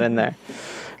throw that in there.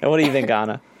 And what do you think,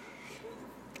 Anna?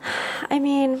 I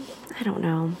mean, I don't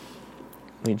know.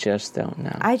 We just don't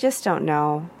know. I just don't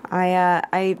know.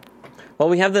 Well,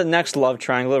 we have the next love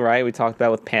triangle, right? We talked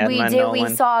about with Padma and Nolan. We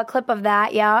saw a clip of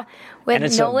that, yeah.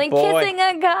 With Nolan kissing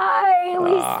a guy.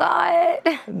 We saw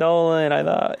it. Nolan, I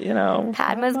thought,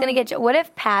 Padma's going to get you. What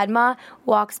if Padma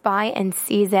walks by and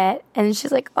sees it, and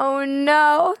she's like, oh,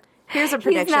 no. Here's a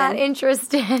prediction. He's not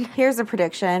interested. Here's a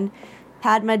prediction.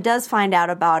 Padma does find out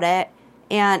about it,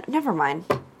 and never mind.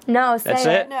 No, say That's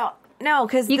it. No,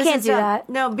 because you can't do that.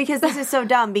 No, because this is so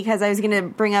dumb. Because I was going to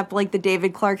bring up like the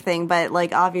David Clark thing, but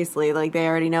like obviously, like they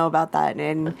already know about that,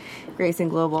 and Grayson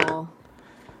Global,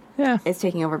 is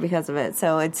taking over because of it.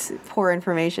 So it's poor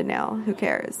information now. Who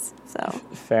cares? So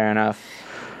fair enough.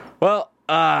 Well,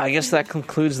 I guess that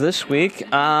concludes this week.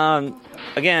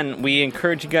 Again, we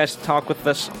encourage you guys to talk with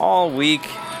us all week.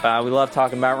 We love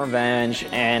talking about revenge,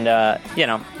 and,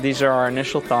 these are our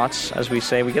initial thoughts. As we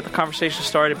say, we get the conversation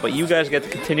started, but you guys get to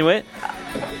continue it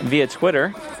via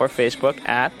Twitter or Facebook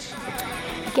at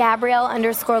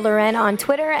Gabrielle_Loren on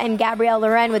Twitter and Gabrielle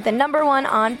Loren with the number 1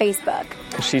 on Facebook.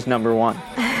 She's number 1.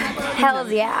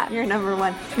 Hells yeah. You're number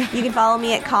 1. You can follow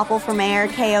me at Koppel for Mayor,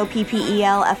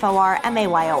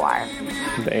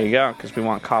 KOPPELFORMAYOR. There you go, because we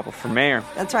want Koppel for Mayor.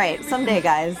 That's right. Someday,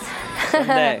 guys.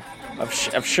 Someday.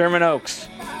 Of Sherman Oaks.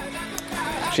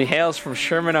 She hails from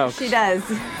Sherman Oaks. She does.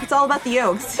 It's all about the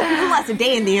Oaks. You can last a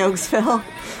day in the Oaks, Phil.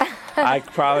 I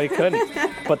probably couldn't.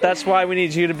 But that's why we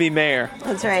need you to be mayor.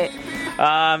 That's right.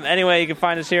 Anyway, you can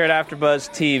find us here at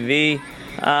AfterBuzz TV.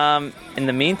 In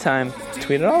the meantime,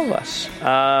 tweet at all of us.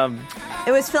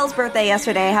 It was Phil's birthday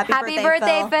yesterday. Happy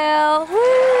birthday, Phil. Woo!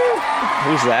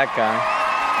 Who's that guy?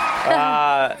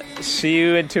 See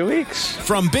you in 2 weeks.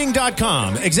 From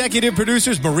Bing.com, executive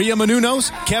producers Maria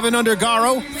Menounos, Kevin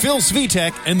Undergaro, Phil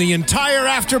Svitek, and the entire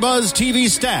AfterBuzz TV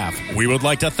staff, we would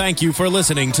like to thank you for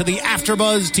listening to the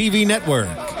AfterBuzz TV network.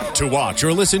 To watch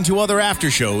or listen to other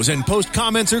after shows and post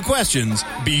comments or questions,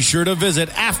 be sure to visit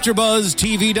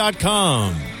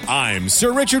AfterBuzzTV.com. I'm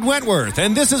Sir Richard Wentworth,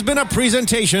 and this has been a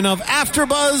presentation of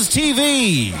AfterBuzz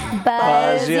TV.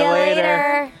 Buzz you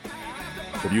later.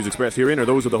 The views expressed herein are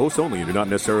those of the hosts only and do not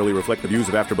necessarily reflect the views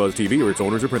of AfterBuzz TV or its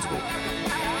owners or principals.